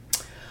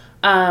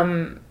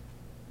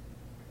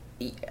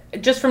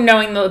 just from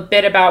knowing the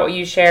bit about what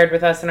you shared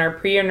with us in our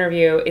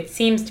pre-interview, it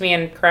seems to me,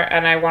 and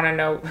I want to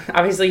know,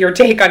 obviously, your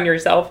take on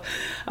yourself.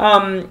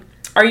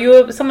 Are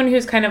you someone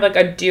who's kind of like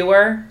a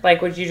doer?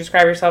 Like, would you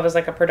describe yourself as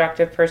like a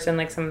productive person,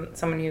 like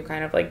someone who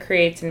kind of like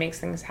creates and makes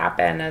things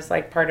happen as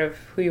like part of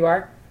who you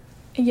are?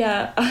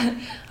 Yeah,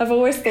 I've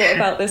always thought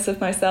about this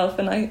of myself,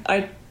 and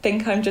I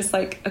think I'm just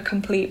like a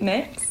complete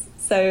mix.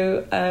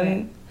 So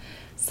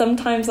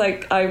sometimes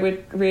like I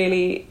would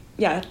really,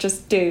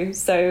 just do.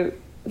 So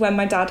when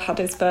my dad had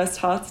his first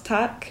heart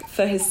attack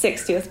for his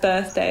 60th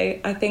birthday,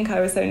 I think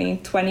I was only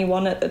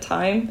 21 at the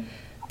time,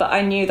 but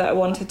I knew that I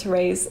wanted to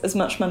raise as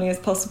much money as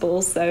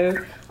possible. So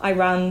I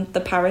ran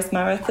the Paris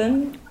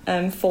Marathon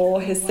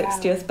for his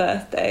 60th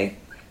birthday.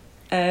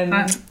 And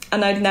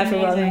I'd never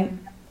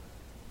run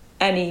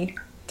any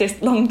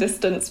long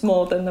distance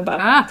more than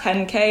about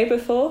 10k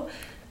before.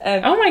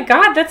 Oh my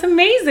god, that's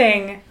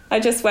amazing. I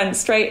just went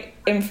straight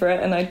in for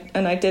it,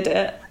 and I did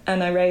it,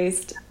 and I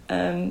raised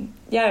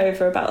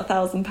over about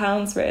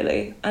 £1,000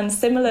 really. And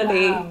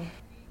similarly,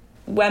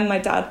 when my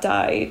dad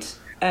died,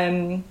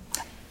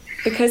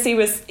 because he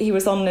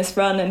was on this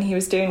run and he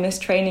was doing this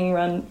training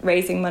run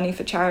raising money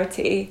for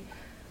charity,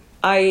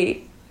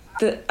 I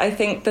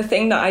think the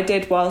thing that I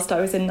did whilst I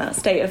was in that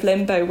state of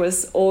limbo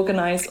was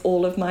organise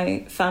all of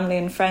my family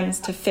and friends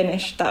to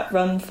finish that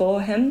run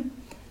for him.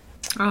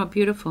 Oh,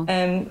 beautiful.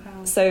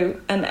 So,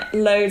 and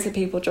loads of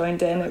people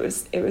joined in.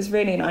 It was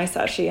really nice,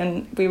 actually,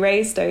 and we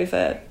raised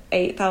over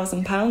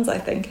 £8,000, I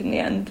think, in the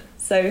end.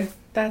 So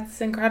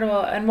that's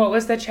incredible. And what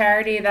was the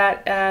charity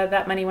that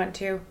that money went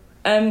to?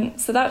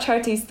 So that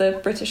charity's the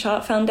British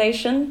Heart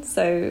Foundation.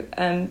 So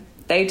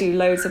they do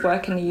loads of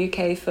work in the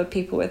UK for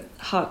people with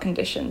heart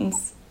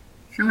conditions.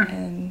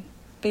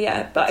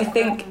 But I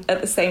think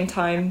at the same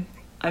time,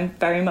 I'm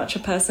very much a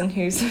person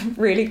who's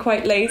really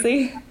quite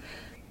lazy.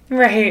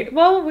 Right.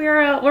 Well,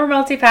 we're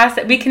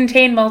multifaceted. We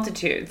contain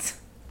multitudes.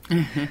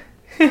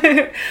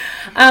 And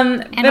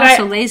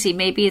also lazy.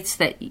 Maybe it's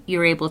that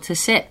you're able to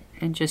sit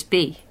and just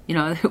be. You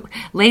know,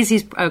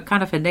 lazy's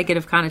kind of a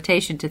negative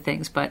connotation to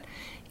things, but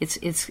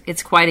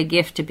it's quite a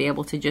gift to be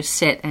able to just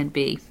sit and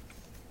be.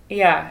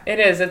 Yeah, it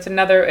is. It's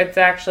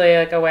actually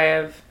like a way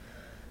of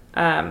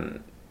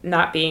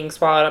not being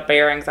swallowed up by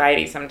your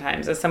anxiety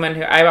sometimes. As someone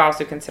who, I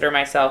also consider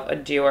myself a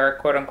doer,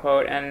 quote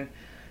unquote, and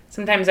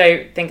sometimes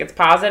I think it's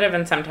positive,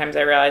 and sometimes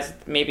I realize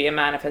it's maybe a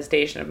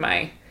manifestation of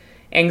my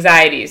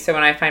anxiety. So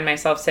when I find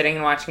myself sitting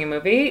and watching a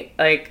movie,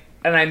 like,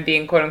 and I'm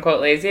being quote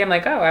unquote lazy, I'm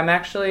like, oh, I'm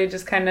actually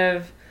just kind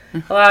of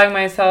allowing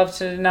myself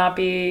to not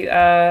be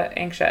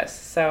anxious.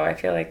 So I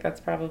feel like that's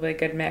probably a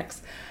good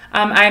mix.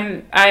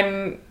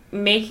 I'm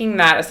making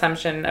that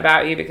assumption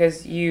about you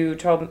because you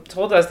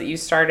told us that you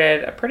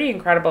started a pretty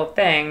incredible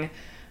thing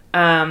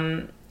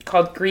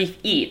called Grief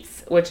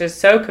Eats, which is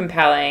so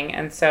compelling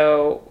and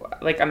so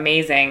like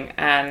amazing.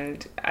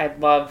 And I'd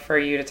love for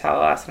you to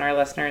tell us and our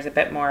listeners a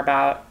bit more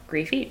about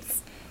Grief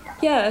Eats.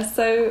 Yeah,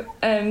 so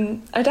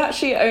I'd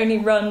actually only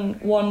run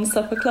one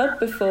supper club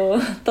before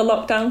the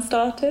lockdown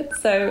started.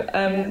 So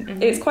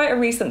it's quite a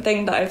recent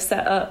thing that I've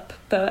set up.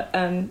 But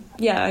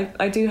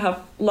I do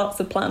have lots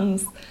of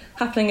plans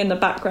happening in the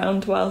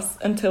background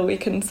until we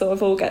can sort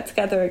of all get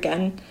together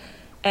again.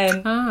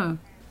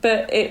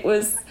 But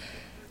it's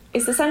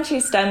essentially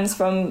stems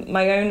from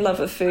my own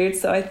love of food.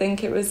 So I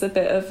think it was a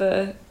bit of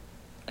a,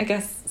 I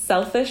guess,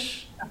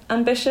 selfish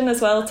ambition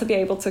as well to be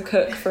able to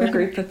cook for a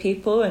group of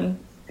people, and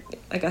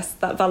I guess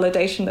that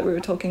validation that we were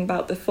talking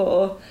about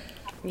before.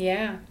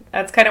 Yeah,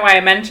 that's kind of why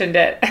I mentioned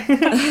it.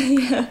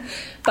 Yeah,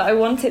 but I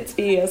want it to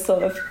be a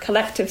sort of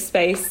collective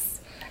space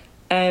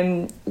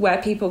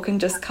where people can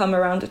just come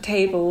around a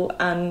table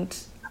and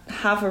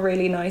have a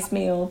really nice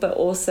meal, but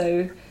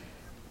also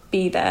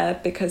be there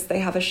because they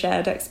have a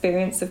shared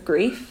experience of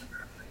grief.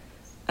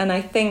 And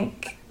I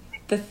think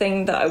the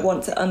thing that I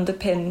want to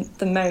underpin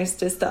the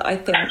most is that I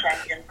think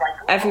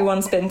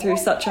everyone's been through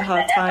such a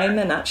hard time,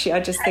 and actually I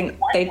just think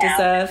they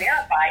deserve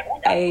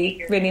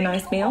a really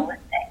nice meal.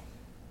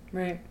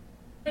 Right.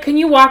 Can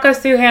you walk us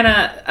through,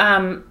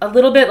 Hannah, a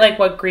little bit like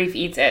what Grief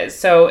Eats is?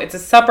 So it's a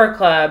supper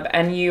club,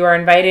 and you are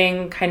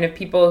inviting kind of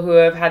people who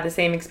have had the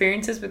same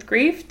experiences with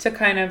grief to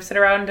kind of sit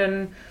around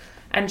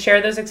and share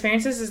those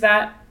experiences. Is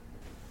that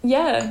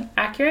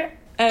accurate?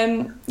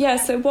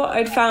 So what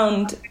I'd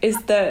found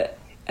is that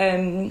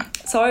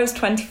so I was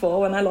 24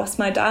 when I lost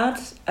my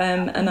dad,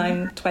 and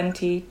I'm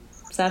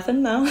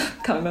 27 now.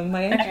 Can't remember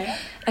my age.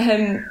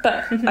 Okay.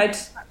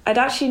 But I'd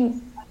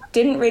actually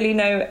didn't really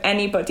know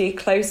anybody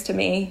close to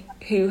me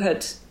who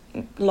had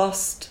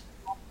lost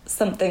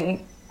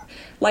something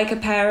like a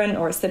parent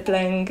or a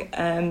sibling.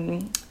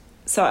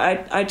 So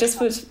I just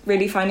was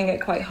really finding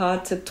it quite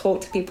hard to talk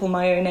to people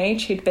my own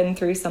age who'd been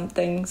through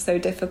something so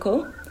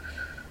difficult.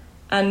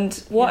 And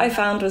what I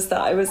found was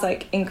that I was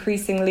like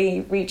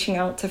increasingly reaching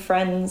out to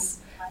friends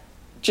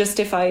just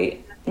if I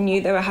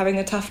knew they were having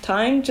a tough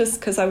time,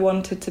 just because I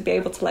wanted to be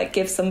able to like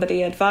give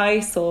somebody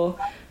advice or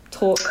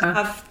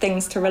have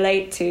things to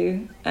relate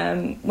to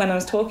when I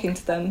was talking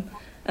to them.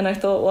 And I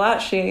thought, well,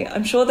 actually,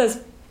 I'm sure there's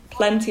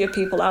plenty of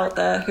people out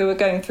there who are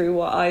going through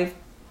what I've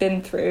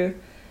been through.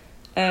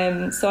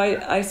 So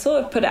I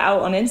sort of put it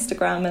out on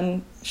Instagram,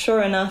 and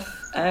sure enough,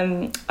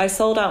 I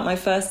sold out my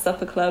first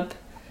supper club,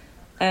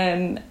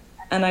 and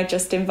I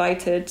just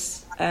invited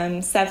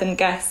 7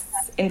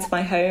 guests into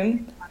my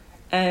home,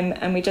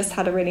 and we just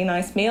had a really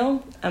nice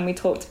meal, and we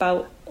talked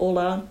about all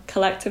our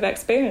collective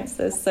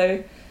experiences.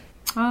 So,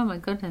 oh my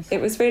goodness, it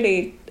was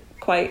really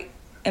quite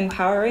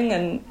empowering,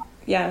 and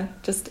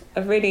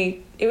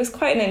it was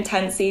quite an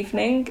intense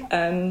evening,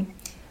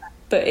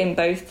 but in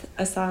both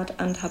a sad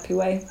and happy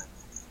way.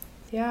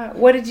 Yeah.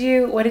 What did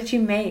you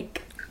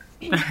make?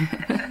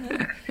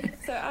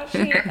 So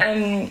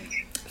actually,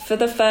 for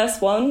the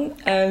first one,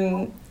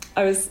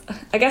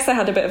 I guess I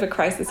had a bit of a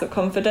crisis of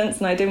confidence,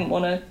 and I didn't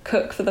want to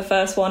cook for the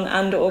first one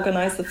and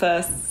organise the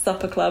first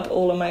supper club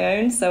all on my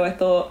own. So I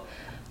thought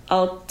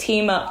I'll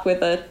team up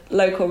with a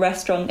local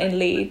restaurant in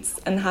Leeds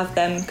and have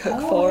them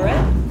cook for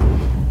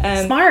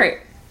it.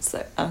 Smart.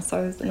 So,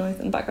 sorry, there's the noise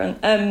in the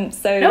background.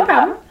 No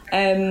problem.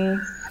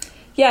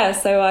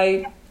 So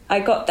I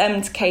got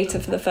them to cater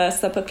for the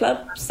first supper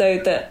club so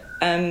that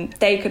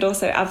they could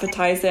also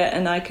advertise it,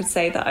 and I could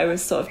say that I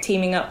was sort of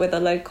teaming up with a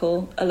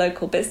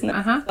local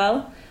business as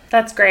well.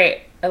 That's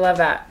great. I love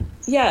that.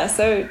 Yeah,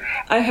 so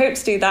I hope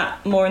to do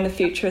that more in the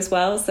future as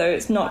well. So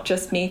it's not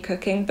just me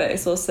cooking, but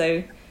it's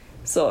also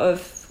sort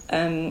of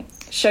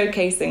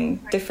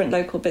showcasing different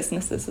local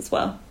businesses as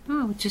well.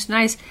 Oh, which is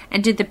nice.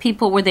 And did the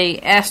people, were they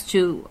asked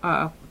to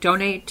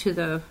donate to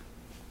the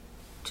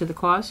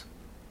cause?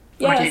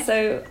 Yeah,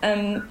 so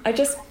I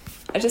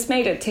just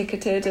made it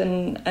ticketed,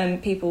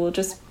 and people will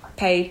just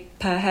pay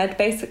per head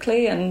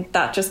basically, and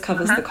that just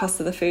covers the cost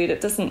of the food.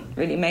 It doesn't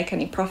really make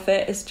any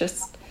profit. It's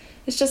just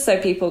so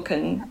people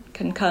can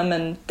come,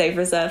 and they've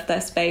reserved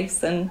their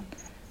space, and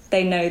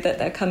they know that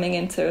they're coming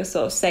into a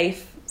sort of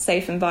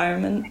safe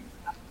environment.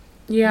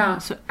 Yeah.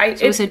 So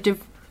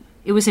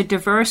it was a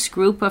diverse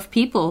group of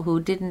people who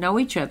didn't know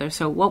each other.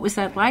 So what was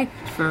that like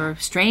for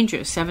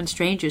 7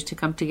 strangers to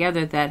come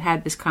together that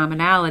had this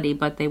commonality,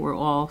 but they were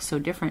all so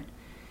different?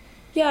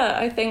 Yeah,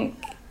 I think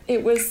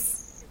it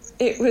was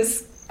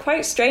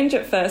quite strange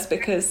at first,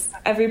 because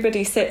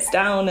everybody sits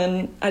down,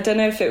 and I don't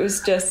know if it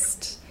was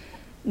just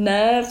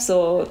nerves,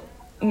 or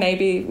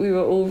maybe we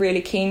were all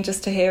really keen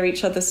just to hear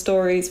each other's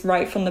stories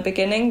right from the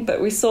beginning,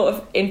 but we sort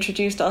of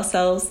introduced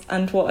ourselves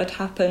and what had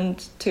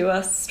happened to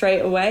us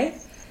straight away,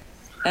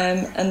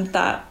 and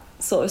that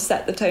sort of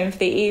set the tone for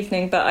the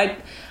evening.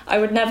 But I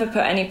would never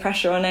put any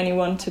pressure on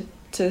anyone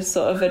to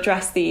sort of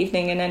address the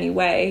evening in any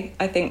way.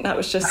 I think that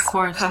was just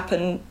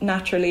happen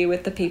naturally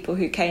with the people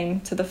who came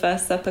to the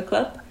first supper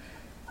club.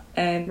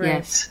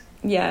 Yes.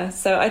 Yeah,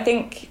 so I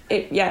think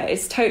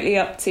it's totally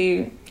up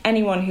to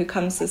anyone who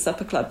comes to the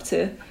supper club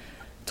to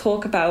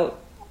talk about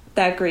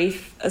their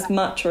grief as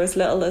much or as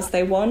little as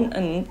they want,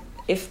 and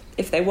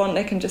if they want,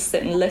 they can just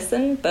sit and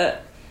listen.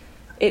 But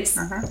it's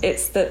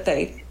that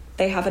they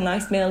have a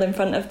nice meal in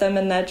front of them,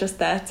 and they're just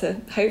there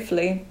to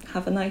hopefully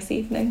have a nice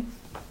evening.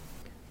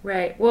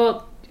 Right.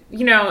 Well,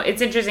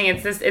 it's interesting.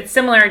 It's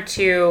similar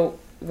to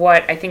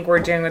what I think we're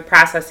doing with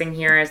processing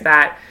here, is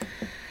that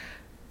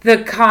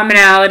the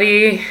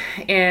commonality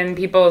in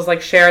people's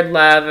like shared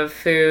love of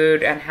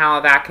food, and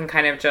how that can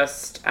kind of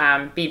just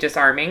be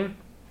disarming,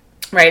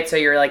 right? So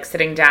you're like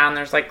sitting down,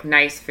 there's like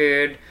nice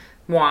food,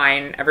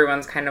 wine,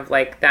 everyone's kind of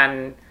like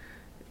then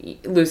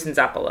loosens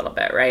up a little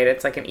bit, right?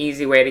 It's like an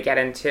easy way to get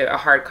into a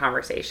hard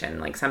conversation,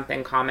 like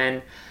something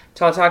common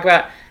to all talk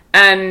about.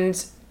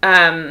 And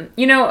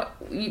you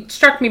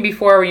struck me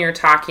before when you were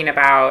talking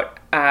about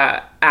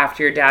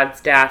after your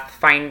dad's death,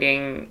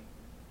 finding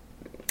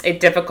it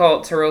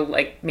difficult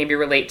to maybe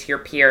relate to your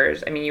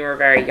peers. I mean, you were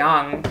very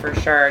young, for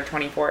sure.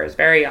 24 is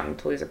very young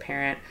to lose a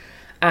parent.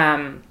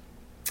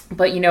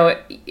 But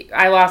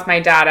I lost my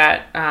dad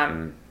at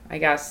I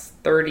guess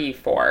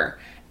 34,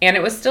 and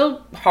it was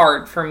still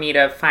hard for me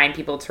to find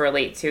people to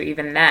relate to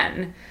even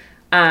then.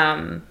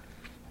 And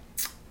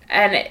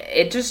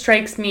it just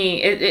strikes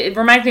me, it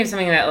reminds me of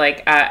something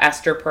that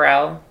Esther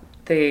Perel,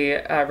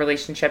 the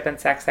relationship and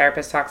sex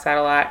therapist, talks about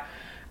a lot,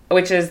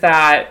 which is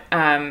that,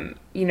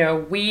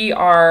 we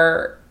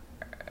are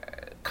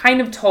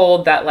kind of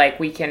told that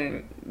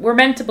we're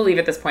meant to believe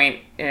at this point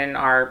in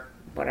our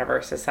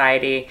whatever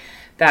society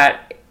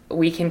that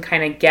we can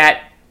kind of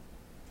get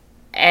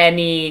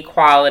any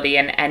quality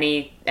and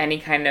any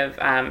kind of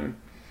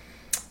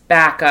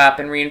backup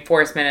and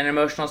reinforcement and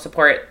emotional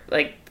support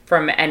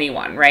from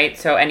anyone, right?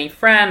 So any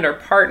friend or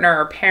partner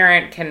or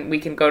parent we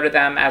can go to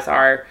them as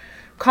our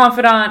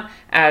confidant,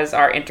 as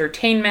our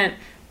entertainment,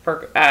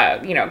 for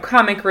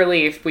comic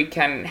relief. We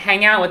can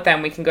hang out with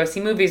them, we can go see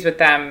movies with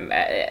them,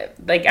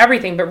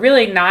 everything. But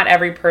really, not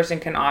every person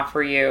can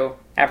offer you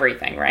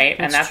everything, right?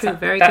 That's true.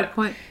 Very good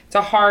point. It's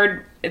a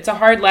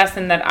hard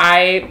lesson that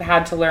I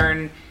had to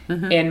learn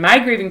in my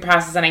grieving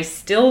process, and I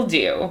still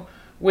do,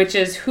 which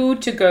is who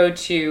to go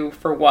to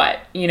for what.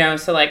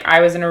 So I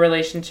was in a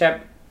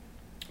relationship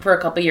for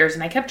a couple of years,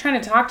 and I kept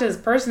trying to talk to this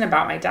person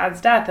about my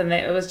dad's death, and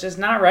it was just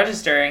not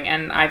registering,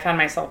 and I found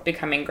myself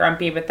becoming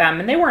grumpy with them,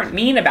 and they weren't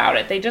mean about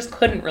it. They just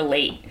couldn't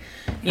relate,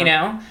 you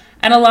know?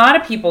 And a lot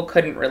of people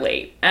couldn't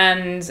relate.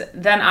 And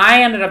then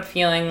I ended up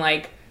feeling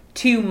like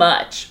too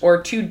much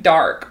or too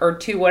dark or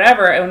too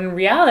whatever. And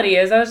reality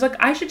is I was like,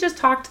 I should just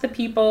talk to the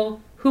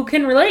people who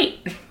can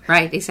relate.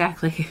 Right,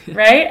 exactly.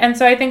 Right? And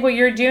so I think what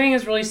you're doing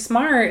is really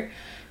smart,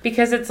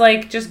 because it's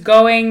like just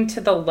going to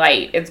the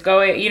light. It's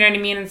going, you know what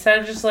I mean? Instead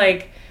of just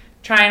like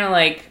trying to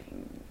like,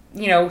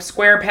 you know,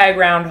 square peg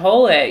round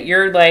hole it,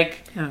 you're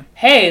like,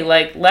 hey,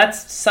 like,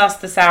 let's suss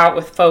this out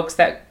with folks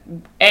that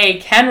A,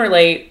 can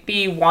relate,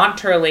 B, want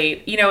to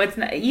relate. You know, it's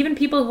not, even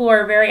people who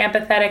are very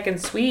empathetic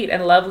and sweet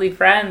and lovely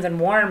friends and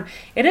warm,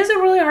 it is a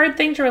really hard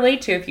thing to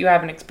relate to if you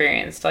haven't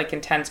experienced like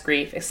intense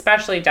grief,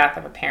 especially death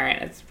of a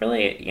parent. It's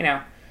really, you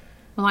know.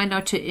 Well, I know,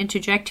 to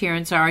interject here,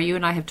 and Zara, you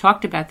and I have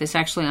talked about this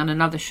actually on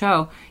another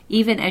show,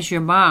 even as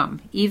your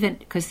mom, even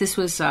because this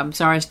was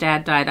Zara's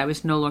dad died, I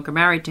was no longer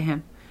married to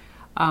him.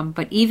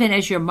 But even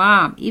as your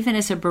mom, even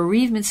as a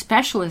bereavement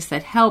specialist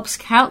that helps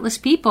countless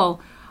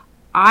people,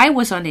 I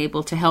was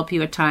unable to help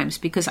you at times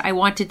because I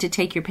wanted to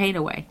take your pain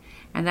away.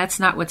 And that's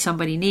not what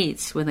somebody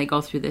needs when they go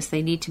through this.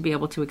 They need to be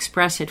able to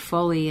express it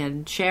fully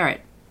and share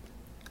it.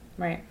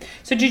 Right.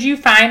 So did you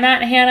find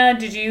that, Hannah?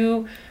 Did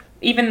you,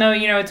 even though,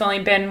 you know, it's only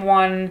been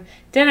one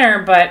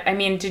dinner, but I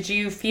mean, did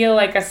you feel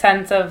like a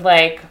sense of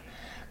like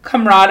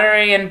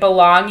camaraderie and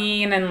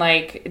belonging, and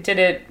like did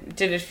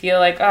it feel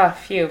like, oh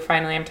phew,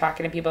 finally I'm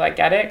talking to people that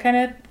get it kind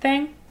of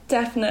thing?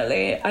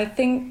 Definitely. I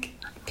think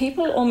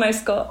people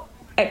almost got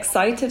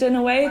excited in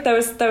a way. There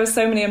was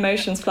so many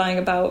emotions flying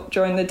about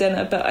during the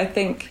dinner, but I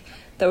think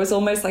there was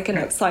almost like an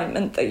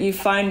excitement that you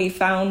finally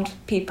found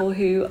people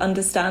who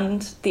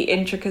understand the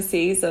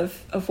intricacies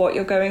of what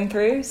you're going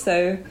through.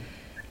 So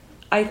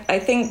I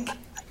think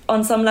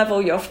on some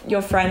level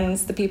your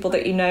friends, the people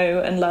that you know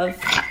and love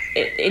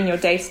in your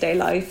day-to-day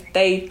life,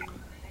 they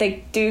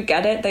do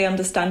get it. They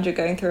understand you're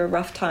going through a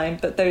rough time,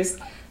 but those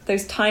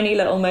tiny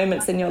little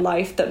moments in your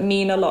life that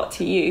mean a lot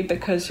to you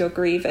because you're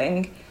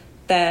grieving,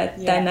 they're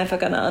never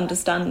going to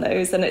understand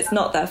those, and it's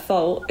not their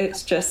fault.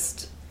 It's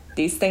just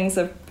these things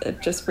are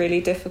just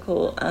really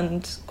difficult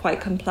and quite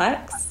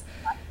complex.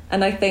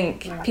 And I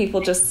think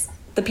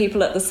the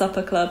people at the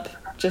supper club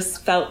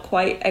just felt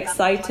quite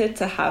excited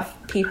to have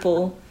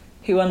people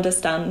who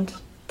understand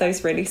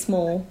those really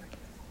small,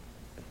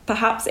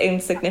 perhaps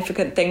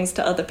insignificant things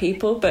to other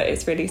people, but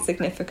it's really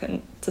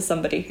significant to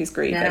somebody who's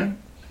grieving.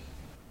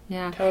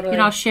 Yeah. Totally. You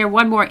know, I'll share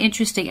one more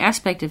interesting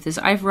aspect of this.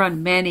 I've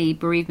run many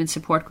bereavement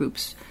support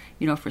groups,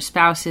 you know, for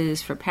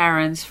spouses, for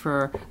parents,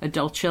 for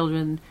adult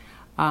children,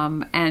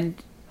 and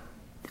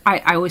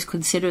I always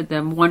considered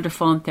them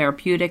wonderful and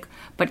therapeutic.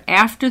 But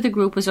after the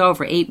group was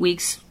over, 8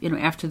 weeks, you know,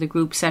 after the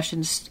group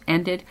sessions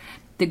ended,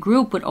 the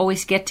group would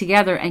always get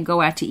together and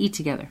go out to eat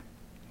together.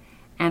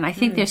 And I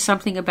think there's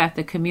something about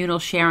the communal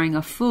sharing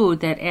of food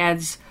that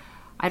adds,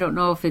 I don't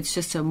know if it's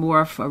just a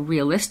more of a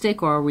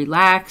realistic or a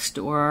relaxed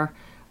or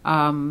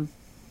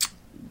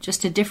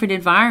just a different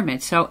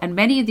environment. So, and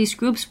many of these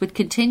groups would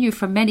continue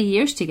for many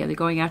years together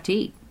going out to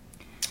eat.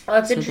 Well,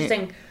 that's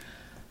interesting.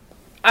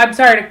 I'm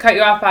sorry to cut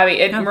you off, Bobby.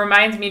 It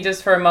reminds me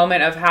just for a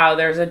moment of how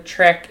there's a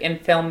trick in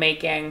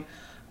filmmaking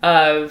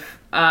of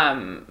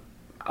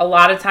a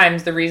lot of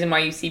times the reason why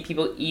you see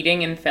people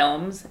eating in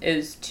films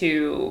is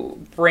to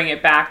bring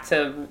it back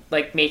to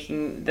like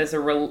making this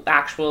a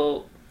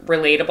actual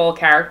relatable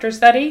character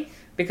study,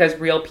 because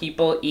real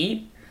people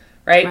eat,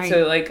 right?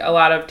 So like a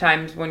lot of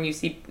times when you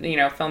see, you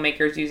know,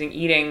 filmmakers using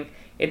eating,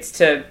 it's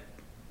to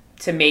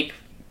make,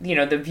 you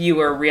know, the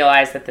viewer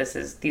realize that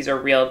these are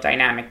real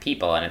dynamic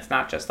people and it's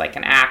not just like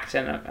an act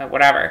and a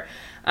whatever.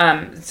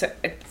 So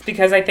it's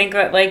because I think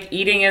that like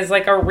eating is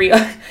like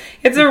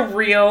it's a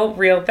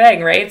real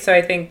thing, right? So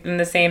I think in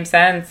the same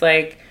sense,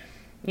 like,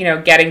 you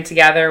know, getting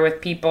together with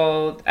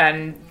people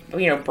and,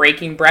 you know,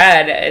 breaking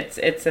bread,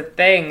 it's a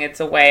thing. It's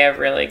a way of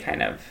really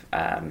kind of,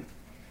 I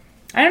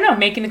don't know,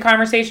 making the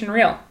conversation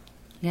real.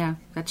 Yeah,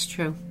 that's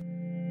true.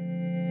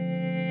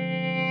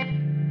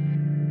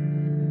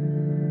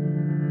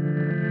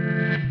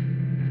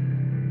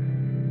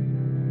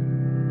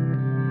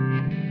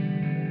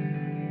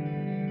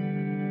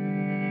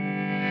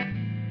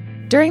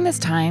 During this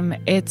time,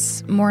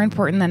 it's more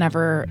important than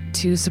ever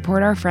to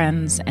support our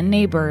friends and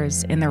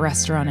neighbors in the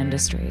restaurant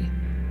industry.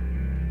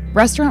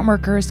 Restaurant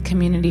Workers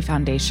Community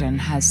Foundation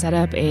has set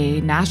up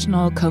a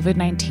national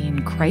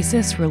COVID-19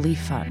 crisis relief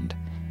fund.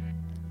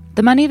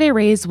 The money they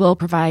raise will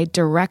provide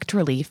direct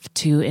relief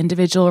to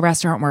individual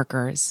restaurant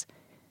workers,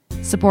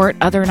 support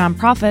other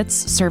nonprofits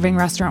serving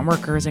restaurant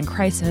workers in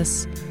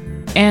crisis,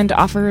 and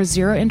offer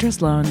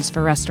zero-interest loans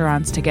for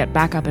restaurants to get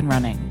back up and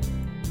running.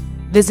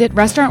 Visit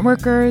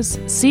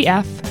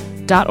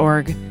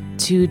restaurantworkerscf.org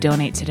to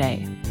donate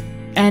today.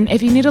 And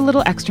if you need a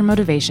little extra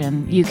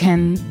motivation, you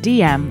can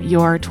DM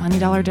your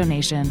 $20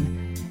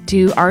 donation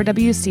to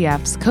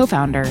RWCF's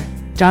co-founder,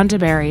 John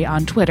DeBerry,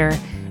 on Twitter,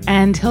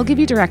 and he'll give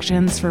you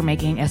directions for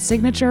making a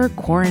signature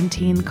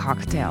quarantine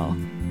cocktail.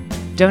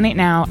 Donate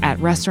now at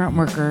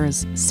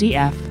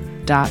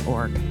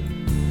restaurantworkerscf.org.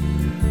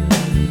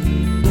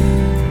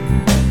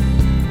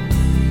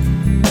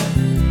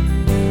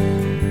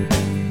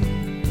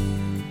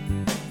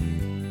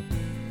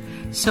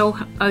 So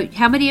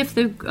how many of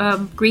the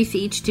Grief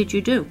Eats did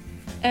you do?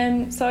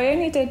 So I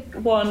only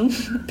did one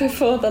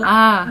before the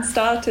lockdown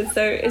started,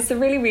 so it's a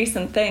really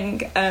recent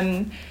thing.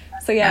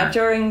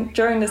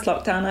 During this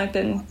lockdown, I've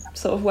been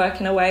sort of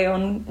working away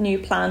on new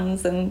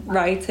plans and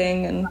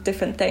writing and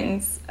different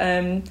things.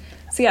 But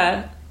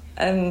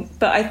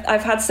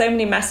I've had so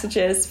many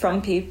messages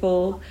from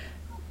people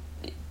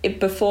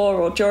before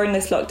or during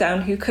this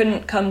lockdown who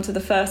couldn't come to the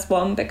first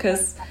one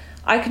because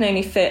I can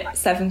only fit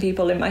 7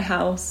 people in my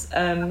house,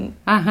 and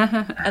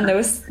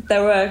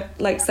there were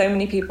like so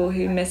many people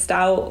who missed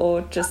out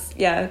or just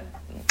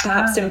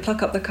perhaps didn't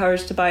pluck up the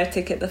courage to buy a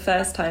ticket the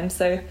first time.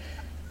 So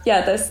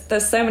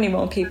there's so many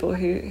more people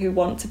who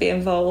want to be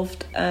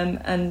involved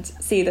and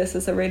see this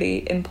as a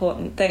really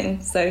important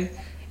thing. So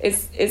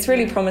it's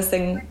really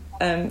promising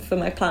for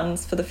my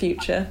plans for the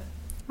future.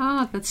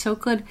 Oh, that's so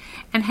good.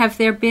 And have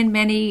there been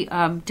many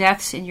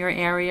deaths in your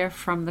area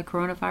from the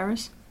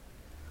coronavirus?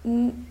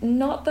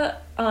 Not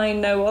that I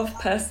know of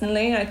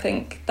personally. I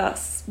think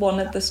that's one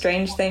of the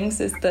strange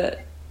things, is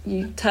that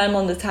you turn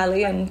on the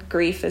telly and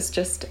grief is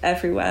just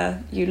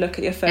everywhere. You look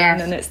at your phone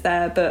and it's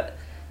there, but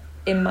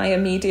in my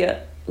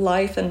immediate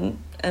life and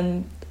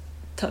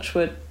touch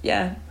wood,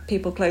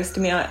 people close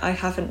to me, I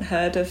haven't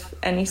heard of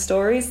any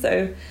stories.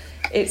 So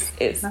it's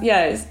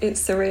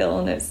surreal,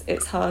 and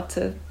it's hard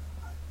to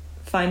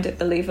find it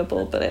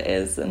believable, but it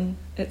is, and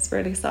it's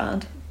really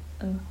sad.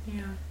 And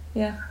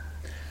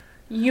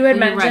You had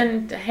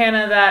mentioned, right,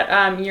 Hannah,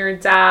 that your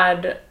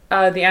dad,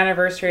 the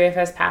anniversary of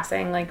his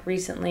passing, like,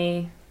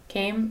 recently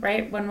came,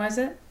 right? When was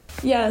it?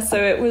 Yeah, so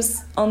it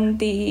was on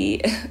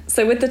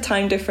so with the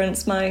time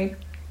difference,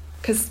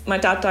 because my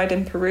dad died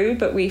in Peru,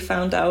 but we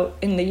found out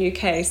in the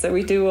UK, so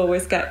we do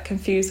always get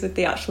confused with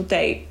the actual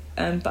date.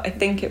 But I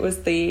think it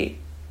was the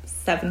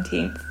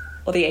 17th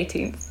or the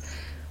 18th,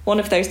 one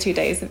of those 2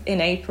 days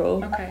in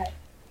April. Okay,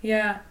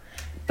 yeah.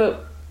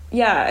 But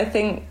I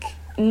think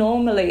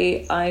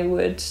normally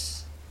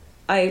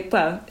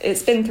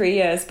it's been 3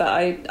 years, but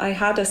I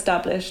had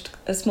established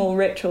a small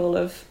ritual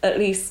of at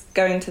least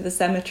going to the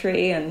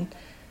cemetery and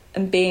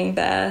being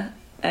there.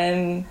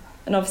 And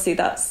obviously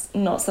that's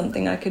not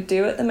something I could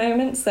do at the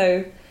moment.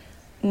 So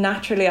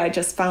naturally I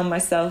just found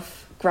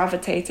myself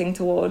gravitating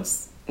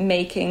towards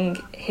making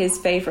his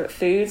favourite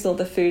foods, or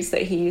the foods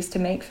that he used to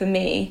make for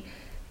me,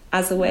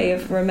 as a way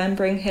of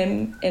remembering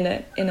him in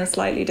a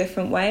slightly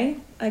different way,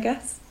 I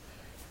guess.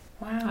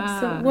 Wow.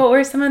 So what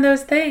were some of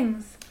those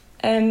things?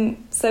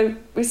 So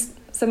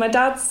my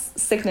dad's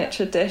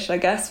signature dish, I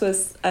guess,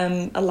 was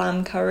a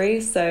lamb curry.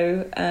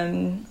 So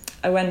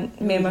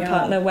me and my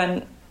partner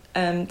went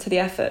to the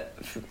effort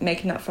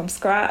making that from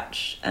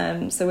scratch.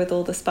 So with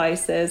all the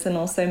spices, and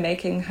also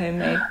making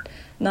homemade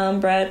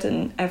naan bread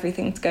and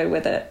everything to go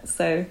with it.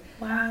 So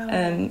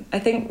I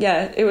think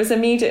it was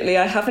immediately.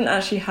 I haven't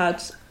actually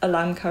had a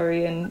lamb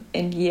curry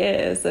in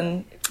years,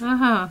 and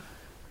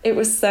it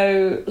was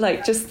so,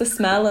 like, just the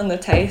smell and the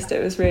taste,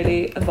 it was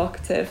really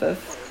evocative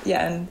of,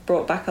 and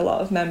brought back a lot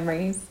of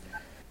memories.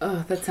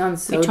 Oh, that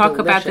sounds so We talk delicious.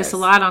 about this a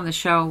lot on the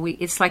show.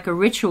 It's like a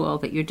ritual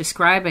that you're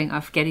describing,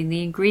 of getting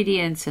the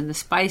ingredients and the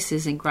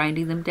spices and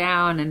grinding them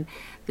down, and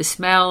the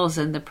smells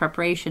and the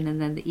preparation,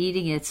 and then the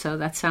eating it. So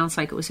that sounds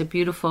like it was a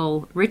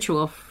beautiful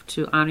ritual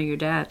to honor your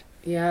dad.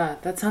 Yeah,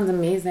 that sounds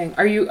amazing.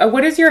 Are you?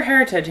 What is your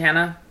heritage,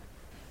 Hannah?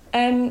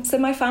 So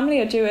my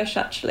family are Jewish,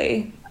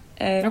 actually.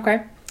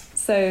 Okay.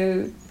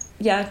 So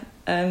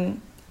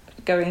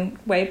going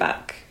way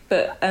back,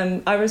 but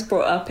I was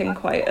brought up in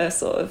quite a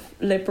sort of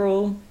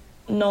liberal,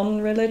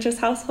 non-religious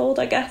household,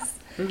 I guess.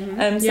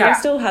 I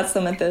still had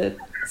some of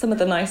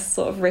the nice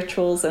sort of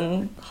rituals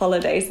and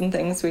holidays and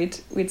things.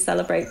 We'd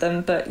celebrate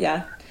them, but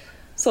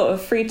sort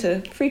of free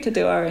to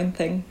do our own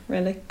thing,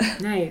 really.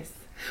 Nice.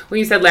 When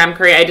you said lamb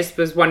curry, I just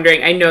was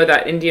wondering, I know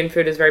that Indian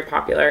food is very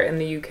popular in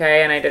the UK,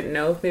 and I didn't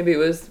know if maybe it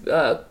was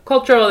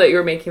cultural that you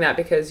were making that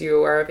because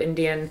you are of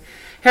Indian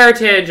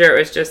heritage, or it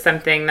was just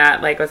something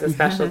that, like, was a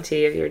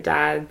specialty of your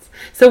dad's.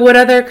 So what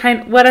other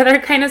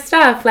kind of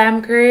stuff?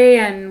 Lamb curry,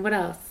 and what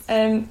else?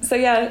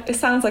 It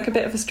sounds like a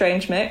bit of a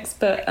strange mix,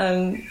 but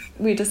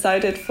we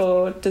decided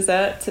for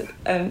dessert.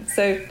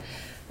 So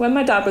when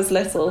my dad was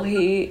little,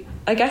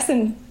 I guess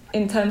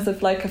in terms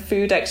of like a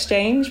food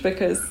exchange,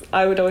 because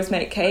I would always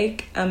make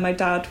cake and my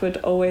dad would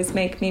always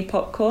make me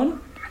popcorn.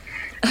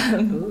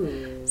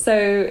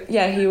 So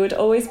he would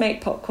always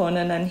make popcorn,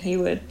 and then he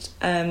would,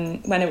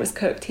 when it was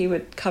cooked, he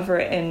would cover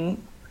it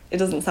in, it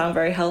doesn't sound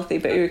very healthy,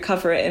 but he would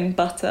cover it in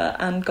butter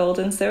and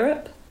golden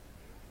syrup.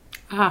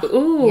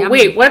 Ooh, yummy.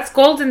 Wait, what's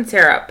golden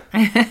syrup?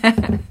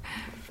 I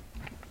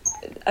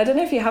don't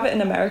know if you have it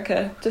in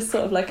America, just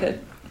sort of like a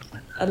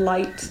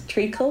light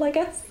treacle, I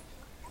guess.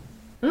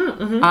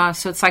 Mm-hmm.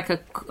 So it's like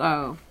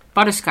a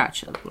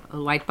butterscotch, a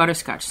light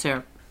butterscotch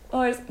syrup.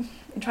 I'm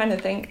trying to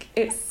think.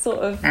 It's sort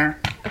of a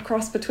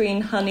cross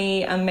between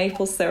honey and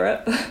maple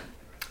syrup.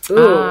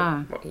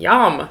 Ooh,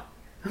 yum.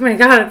 Oh my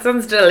God, it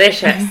sounds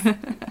delicious.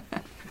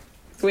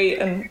 Sweet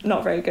and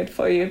not very good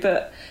for you,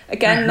 but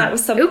again, that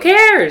was something Who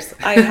cares?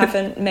 I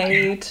haven't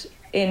made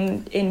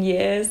in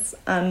years,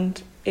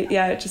 and it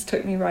just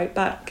took me right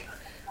back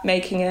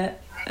making it.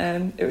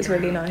 It was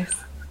really nice.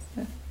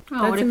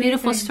 Oh, what a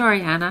beautiful amazing. story,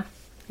 Hannah.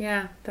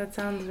 Yeah, that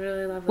sounds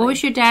really lovely. What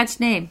was your dad's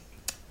name?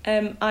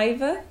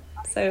 Ivor,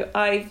 so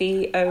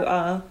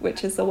Ivor,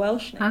 which is a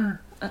Welsh name,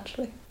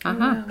 actually.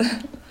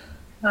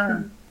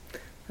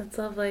 That's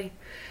lovely.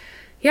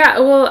 Yeah,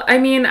 well, I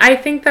mean, I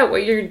think that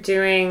what you're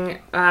doing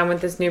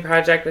with this new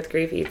project with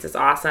Grief Eats is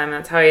awesome.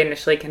 That's how I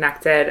initially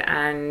connected.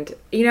 And,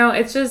 you know,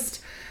 it's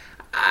just,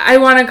 I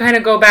want to kind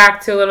of go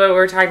back to a little bit what we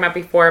were talking about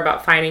before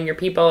about finding your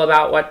people,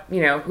 about what,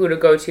 you know, who to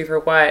go to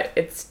for what.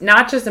 It's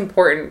not just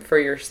important for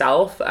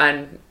yourself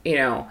and, you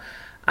know,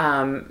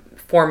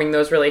 forming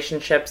those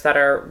relationships that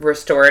are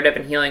restorative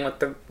and healing with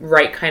the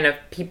right kind of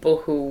people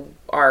who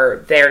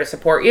are there to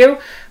support you.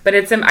 But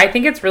I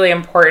think it's really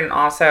important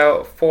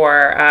also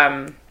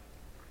for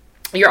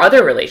your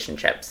other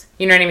relationships.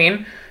 You know what I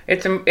mean?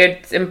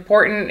 It's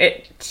important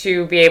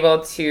to be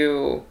able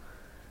to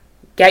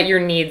get your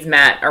needs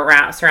met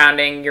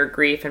surrounding your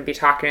grief and be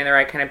talking to the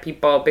right kind of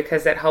people,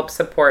 because it helps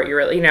support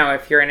your, you know,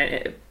 if you're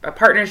in a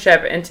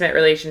partnership, intimate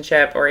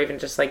relationship, or even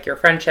just like your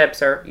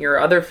friendships or your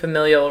other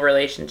familial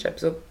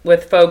relationships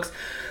with folks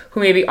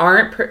who maybe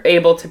aren't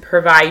able to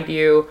provide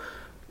you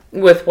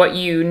with what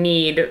you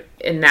need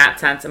in that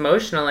sense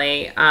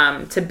emotionally,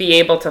 to be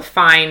able to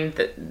find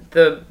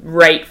the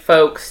right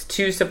folks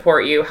to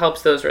support you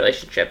helps those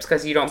relationships,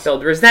 because you don't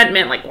build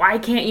resentment, like, why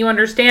can't you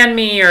understand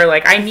me, or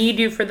like, I need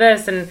you for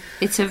this. And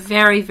it's a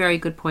very, very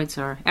good point,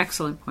 Zara.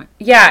 Excellent point.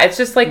 Yeah, it's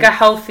just like a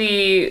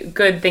healthy,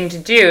 good thing to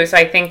do. So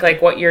I think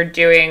like what you're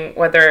doing,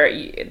 whether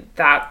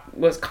that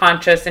was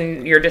conscious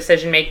in your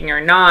decision making or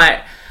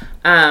not,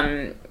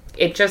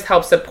 it just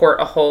helps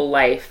support a whole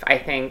life, I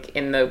think,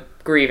 in the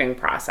grieving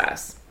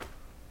process.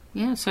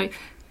 Yeah, so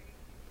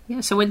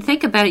when you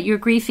think about it, your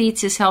Grief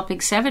Eats is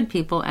helping 7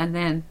 people, and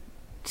then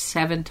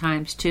 7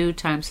 times 2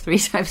 times 3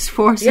 times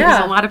 4. So there's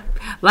a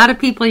lot of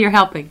people you're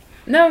helping.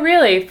 No,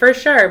 really, for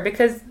sure,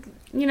 because,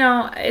 you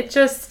know, it's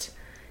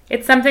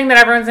something that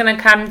everyone's going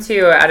to come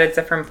to at a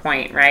different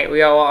point, right?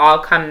 we'll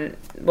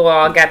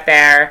all get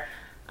there,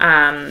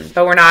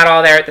 but we're not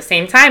all there at the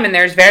same time, and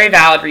there's very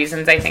valid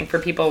reasons, I think, for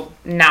people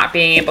not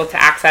being able to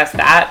access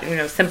that. You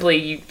know, simply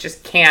you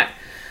just can't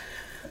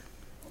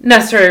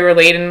necessarily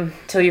relate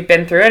until you've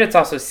been through it. It's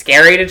also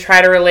scary to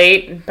try to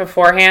relate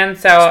beforehand.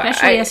 So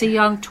especially as a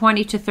young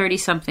 20 to 30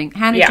 something.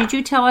 Hannah, did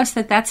you tell us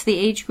that that's the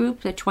age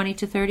group, the 20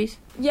 to 30s?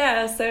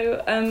 Yeah,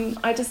 so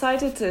I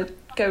decided to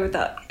go with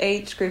that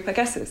age group. I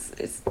guess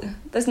it's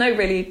there's no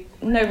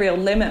real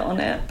limit on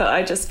it, but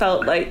I just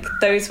felt like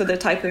those were the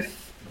type of,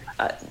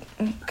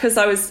 because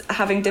I was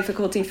having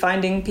difficulty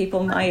finding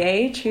people my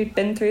age who'd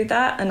been through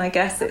that, and I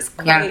guess it's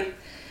quite,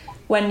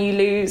 when you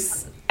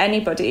lose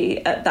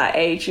anybody at that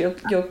age,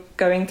 you're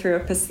going through a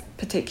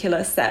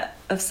particular set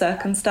of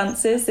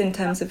circumstances in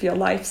terms of your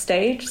life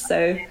stage.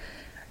 So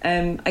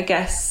I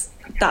guess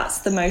that's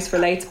the most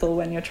relatable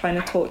when you're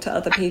trying to talk to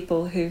other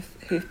people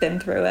who've been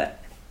through it.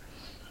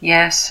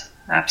 Yes,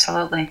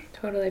 absolutely.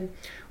 Totally.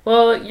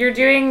 Well, you're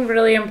doing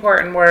really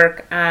important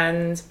work,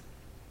 and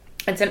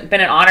it's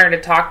been an honor to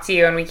talk to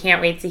you, and we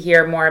can't wait to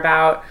hear more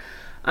about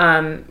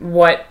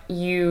what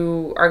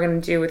you are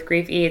going to do with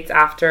Grief Eats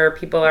after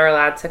people are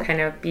allowed to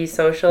kind of be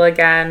social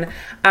again.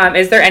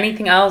 Is there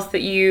anything else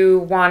that you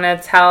want to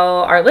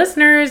tell our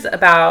listeners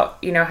about,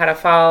 you know, how to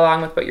follow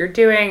along with what you're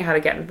doing, how to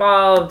get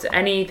involved,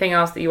 anything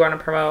else that you want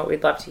to promote?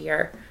 We'd love to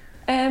hear.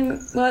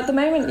 Well, at the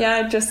moment,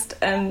 just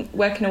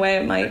working away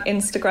at my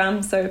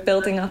Instagram, so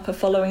building up a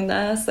following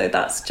there. So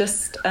that's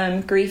just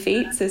Grief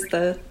Eats is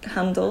the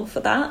handle for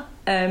that.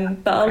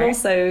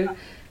 But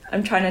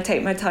I'm trying to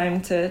take my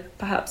time to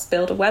perhaps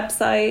build a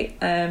website.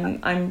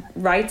 I'm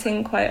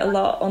writing quite a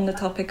lot on the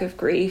topic of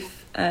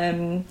grief,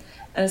 and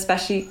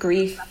especially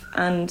grief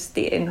and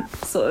the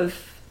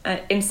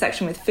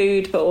intersection with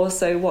food, but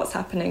also what's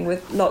happening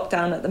with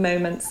lockdown at the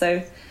moment.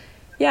 So,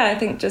 I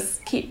think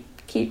just keep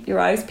your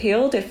eyes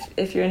peeled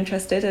if you're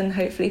interested, and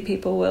hopefully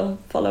people will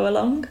follow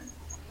along.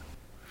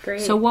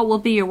 Great. So what will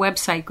be your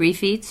website,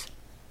 Grief Eats?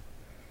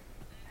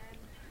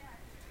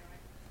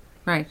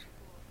 Right.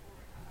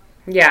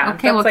 Yeah.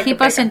 Okay, well, keep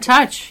us in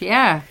touch.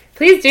 Yeah.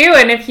 Please do.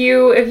 And if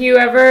you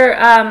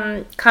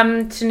ever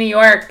come to New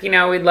York, you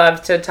know, we'd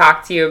love to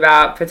talk to you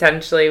about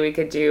potentially we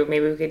could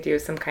do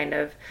some kind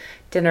of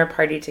dinner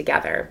party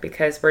together,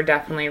 because we're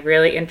definitely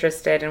really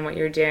interested in what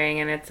you're doing,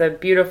 and it's a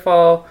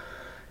beautiful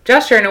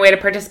gesture and a way to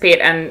participate.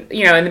 And,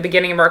 you know, in the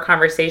beginning of our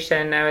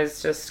conversation, I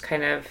was just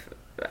kind of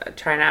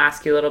trying to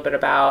ask you a little bit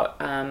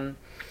about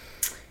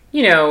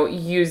you know,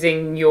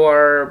 using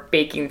your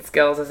baking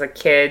skills as a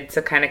kid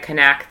to kind of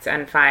connect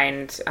and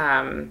find,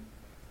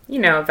 you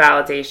know,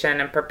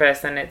 validation and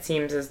purpose. And it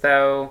seems as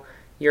though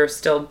you're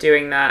still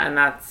doing that, and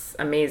that's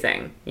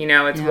amazing. You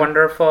know, it's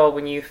wonderful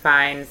when you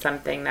find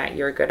something that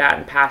you're good at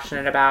and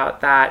passionate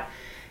about that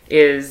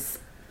is,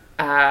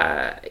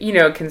 you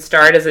know, can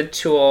start as a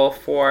tool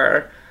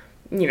for,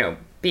 you know,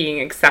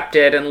 being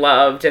accepted and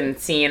loved and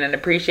seen and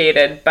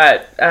appreciated.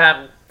 But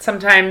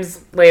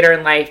sometimes later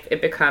in life,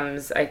 it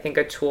becomes, I think,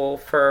 a tool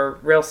for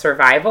real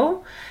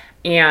survival.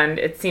 And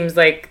it seems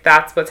like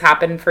that's what's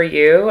happened for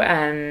you.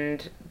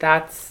 And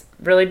that's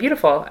really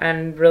beautiful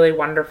and really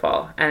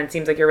wonderful. And it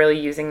seems like you're really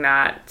using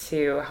that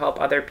to help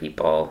other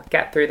people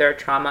get through their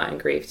trauma and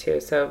grief too.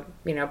 So,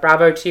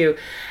 bravo to you.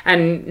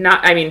 And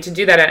to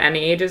do that at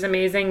any age is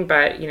amazing,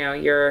 but,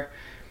 you're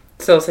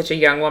still such a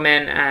young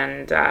woman,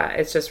 and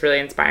it's just really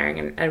inspiring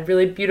and a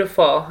really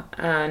beautiful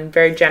and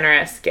very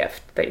generous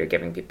gift that you're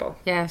giving people.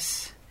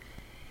 Yes.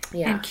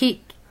 Yeah. And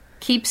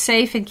keep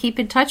safe and keep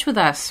in touch with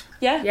us.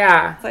 Yeah.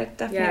 Yeah. I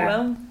definitely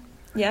will.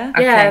 Yeah.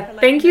 Yeah. Okay.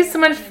 Thank you so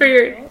much for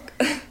your...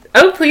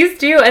 Oh, please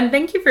do. And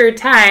thank you for your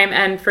time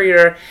and for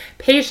your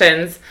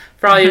patience.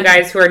 For all you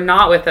guys who are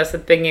not with us at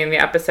the beginning of the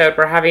episode,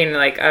 we're having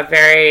like a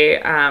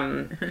very,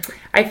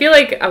 I feel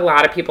like a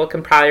lot of people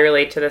can probably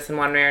relate to this in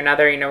one way or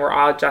another. We're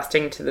all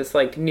adjusting to this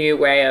like new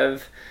way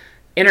of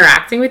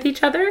interacting with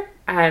each other.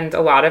 And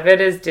a lot of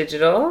it is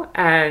digital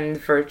and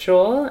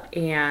virtual.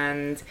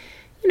 And,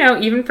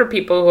 even for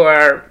people who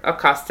are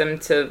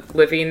accustomed to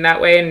living that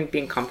way and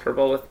being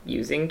comfortable with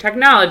using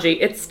technology,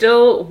 it's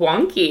still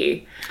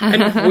wonky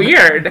and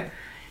weird.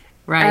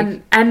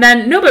 Right. And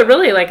then, no, but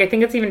really, like, I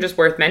think it's even just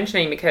worth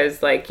mentioning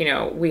because, like,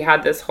 we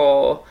had this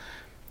whole,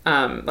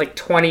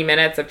 20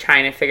 minutes of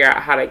trying to figure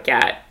out how to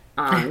get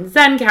on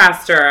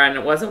Zencaster, and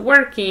it wasn't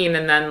working,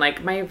 and then,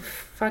 like, my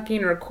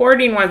fucking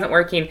recording wasn't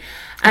working,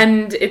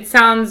 and it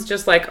sounds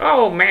just like,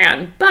 oh,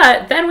 man.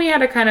 But then we had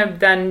to kind of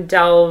then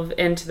delve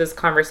into this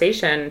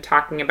conversation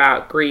talking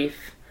about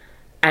grief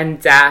and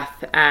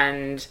death,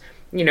 and,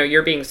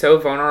 you're being so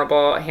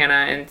vulnerable,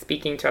 Hannah, and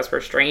speaking to us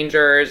for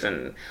strangers,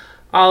 and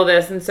all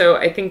this. And so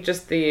I think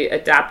just the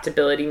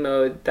adaptability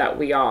mode that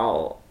we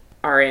all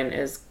are in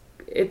it's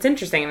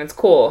interesting and it's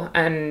cool.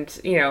 And,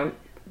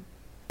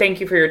 thank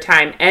you for your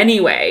time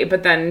anyway.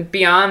 But then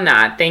beyond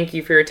that, thank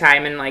you for your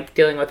time and like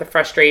dealing with the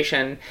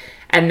frustration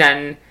and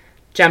then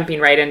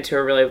jumping right into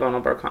a really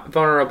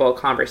vulnerable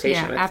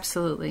conversation with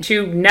absolutely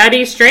two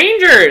nutty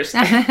strangers.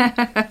 Talk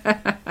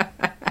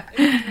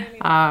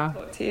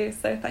to you.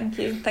 So thank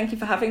you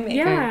for having me.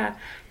 Yeah.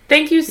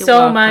 Thank you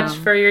so much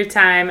for your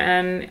time,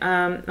 and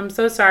I'm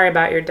so sorry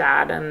about your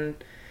dad, and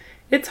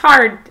it's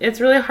hard. It's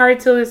really hard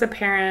to lose a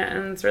parent,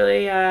 and it's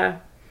really,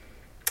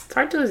 it's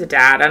hard to lose a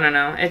dad. I don't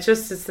know. It's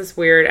this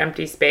weird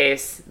empty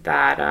space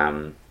that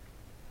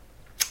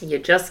you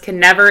just can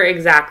never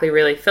exactly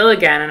really fill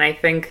again, and I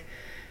think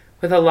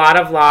with a lot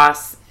of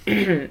loss,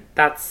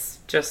 that's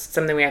just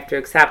something we have to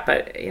accept,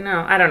 but,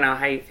 I don't know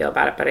how you feel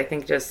about it, but I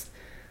think just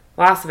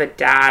loss of a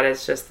dad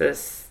is just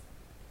this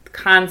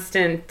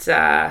constant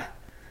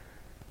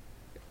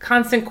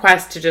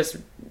quest to just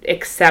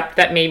accept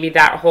that maybe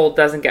that hole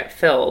doesn't get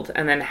filled,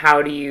 and then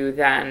how do you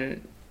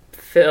then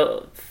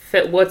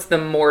fit what's the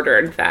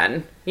mortar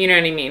then, you know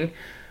what I mean,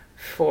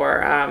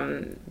 for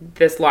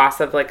this loss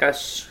of like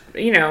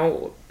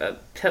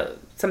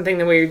something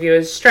that we view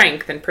as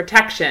strength and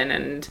protection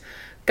and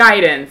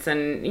guidance,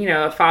 and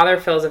a father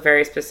fills a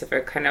very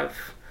specific kind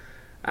of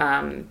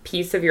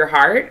piece of your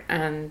heart,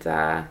 and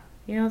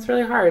it's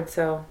really hard.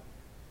 So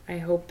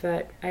I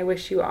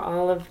wish you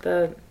all of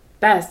the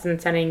best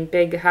and sending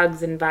big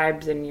hugs and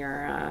vibes in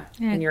your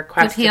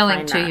quest good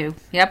healing to find to you.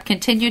 Yep,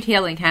 continued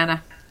healing,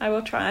 Hannah. I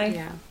will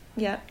try.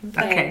 Yeah.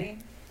 Okay.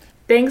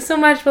 Thanks so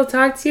much. We'll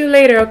talk to you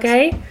later,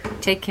 okay?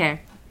 Take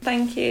care.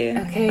 Thank you.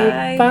 Okay.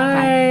 Bye.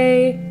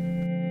 Bye.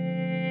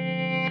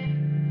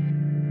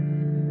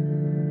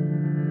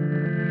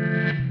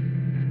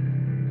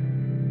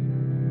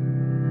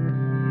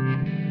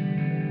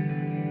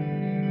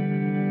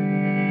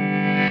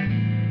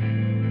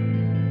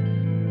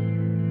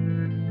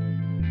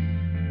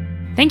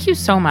 Thank you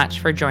so much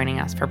for joining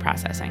us for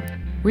Processing.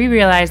 We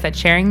realize that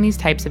sharing these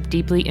types of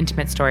deeply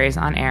intimate stories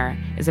on air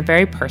is a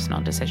very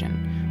personal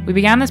decision. We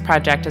began this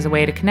project as a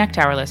way to connect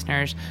our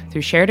listeners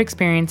through shared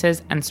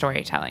experiences and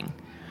storytelling.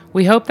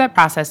 We hope that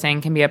Processing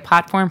can be a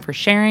platform for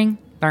sharing,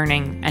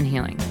 learning, and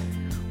healing.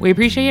 We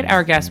appreciate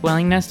our guests'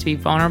 willingness to be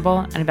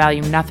vulnerable and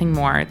value nothing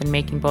more than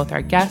making both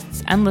our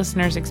guests' and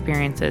listeners'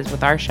 experiences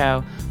with our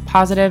show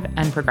positive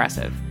and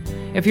progressive.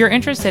 If you're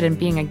interested in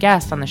being a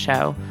guest on the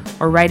show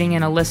or writing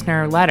in a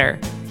listener letter,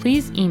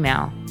 please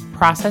email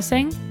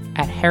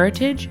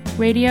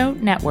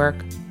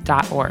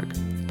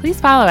processing@heritageradionetwork.org.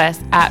 Please follow us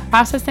at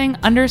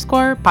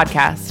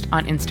processing_podcast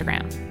on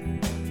Instagram.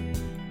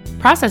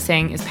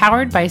 Processing is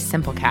powered by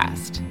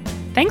Simplecast.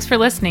 Thanks for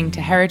listening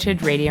to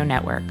Heritage Radio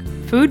Network,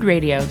 food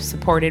radio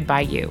supported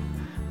by you.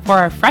 For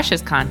our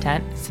freshest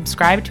content,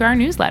 subscribe to our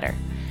newsletter.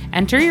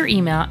 Enter your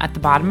email at the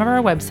bottom of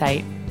our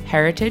website,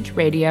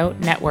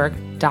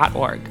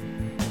 heritageradionetwork.org.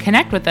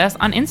 Connect with us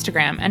on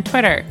Instagram and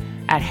Twitter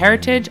at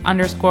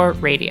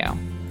heritage_radio.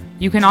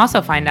 You can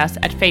also find us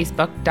at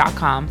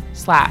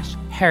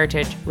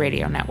facebook.com/Heritage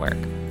Radio Network.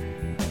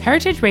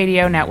 Heritage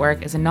Radio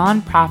Network is a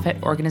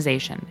nonprofit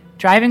organization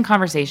driving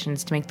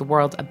conversations to make the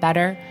world a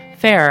better,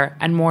 fairer,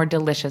 and more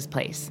delicious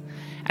place.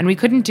 And we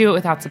couldn't do it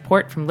without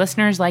support from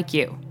listeners like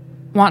you.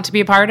 Want to be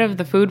a part of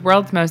the food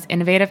world's most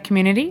innovative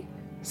community?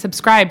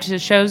 Subscribe to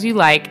shows you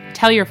like,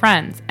 tell your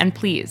friends, and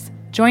please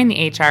join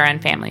the HRN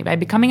family by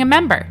becoming a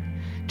member.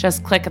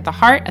 Just click at the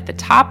heart at the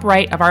top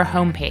right of our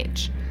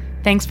homepage.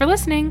 Thanks for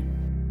listening.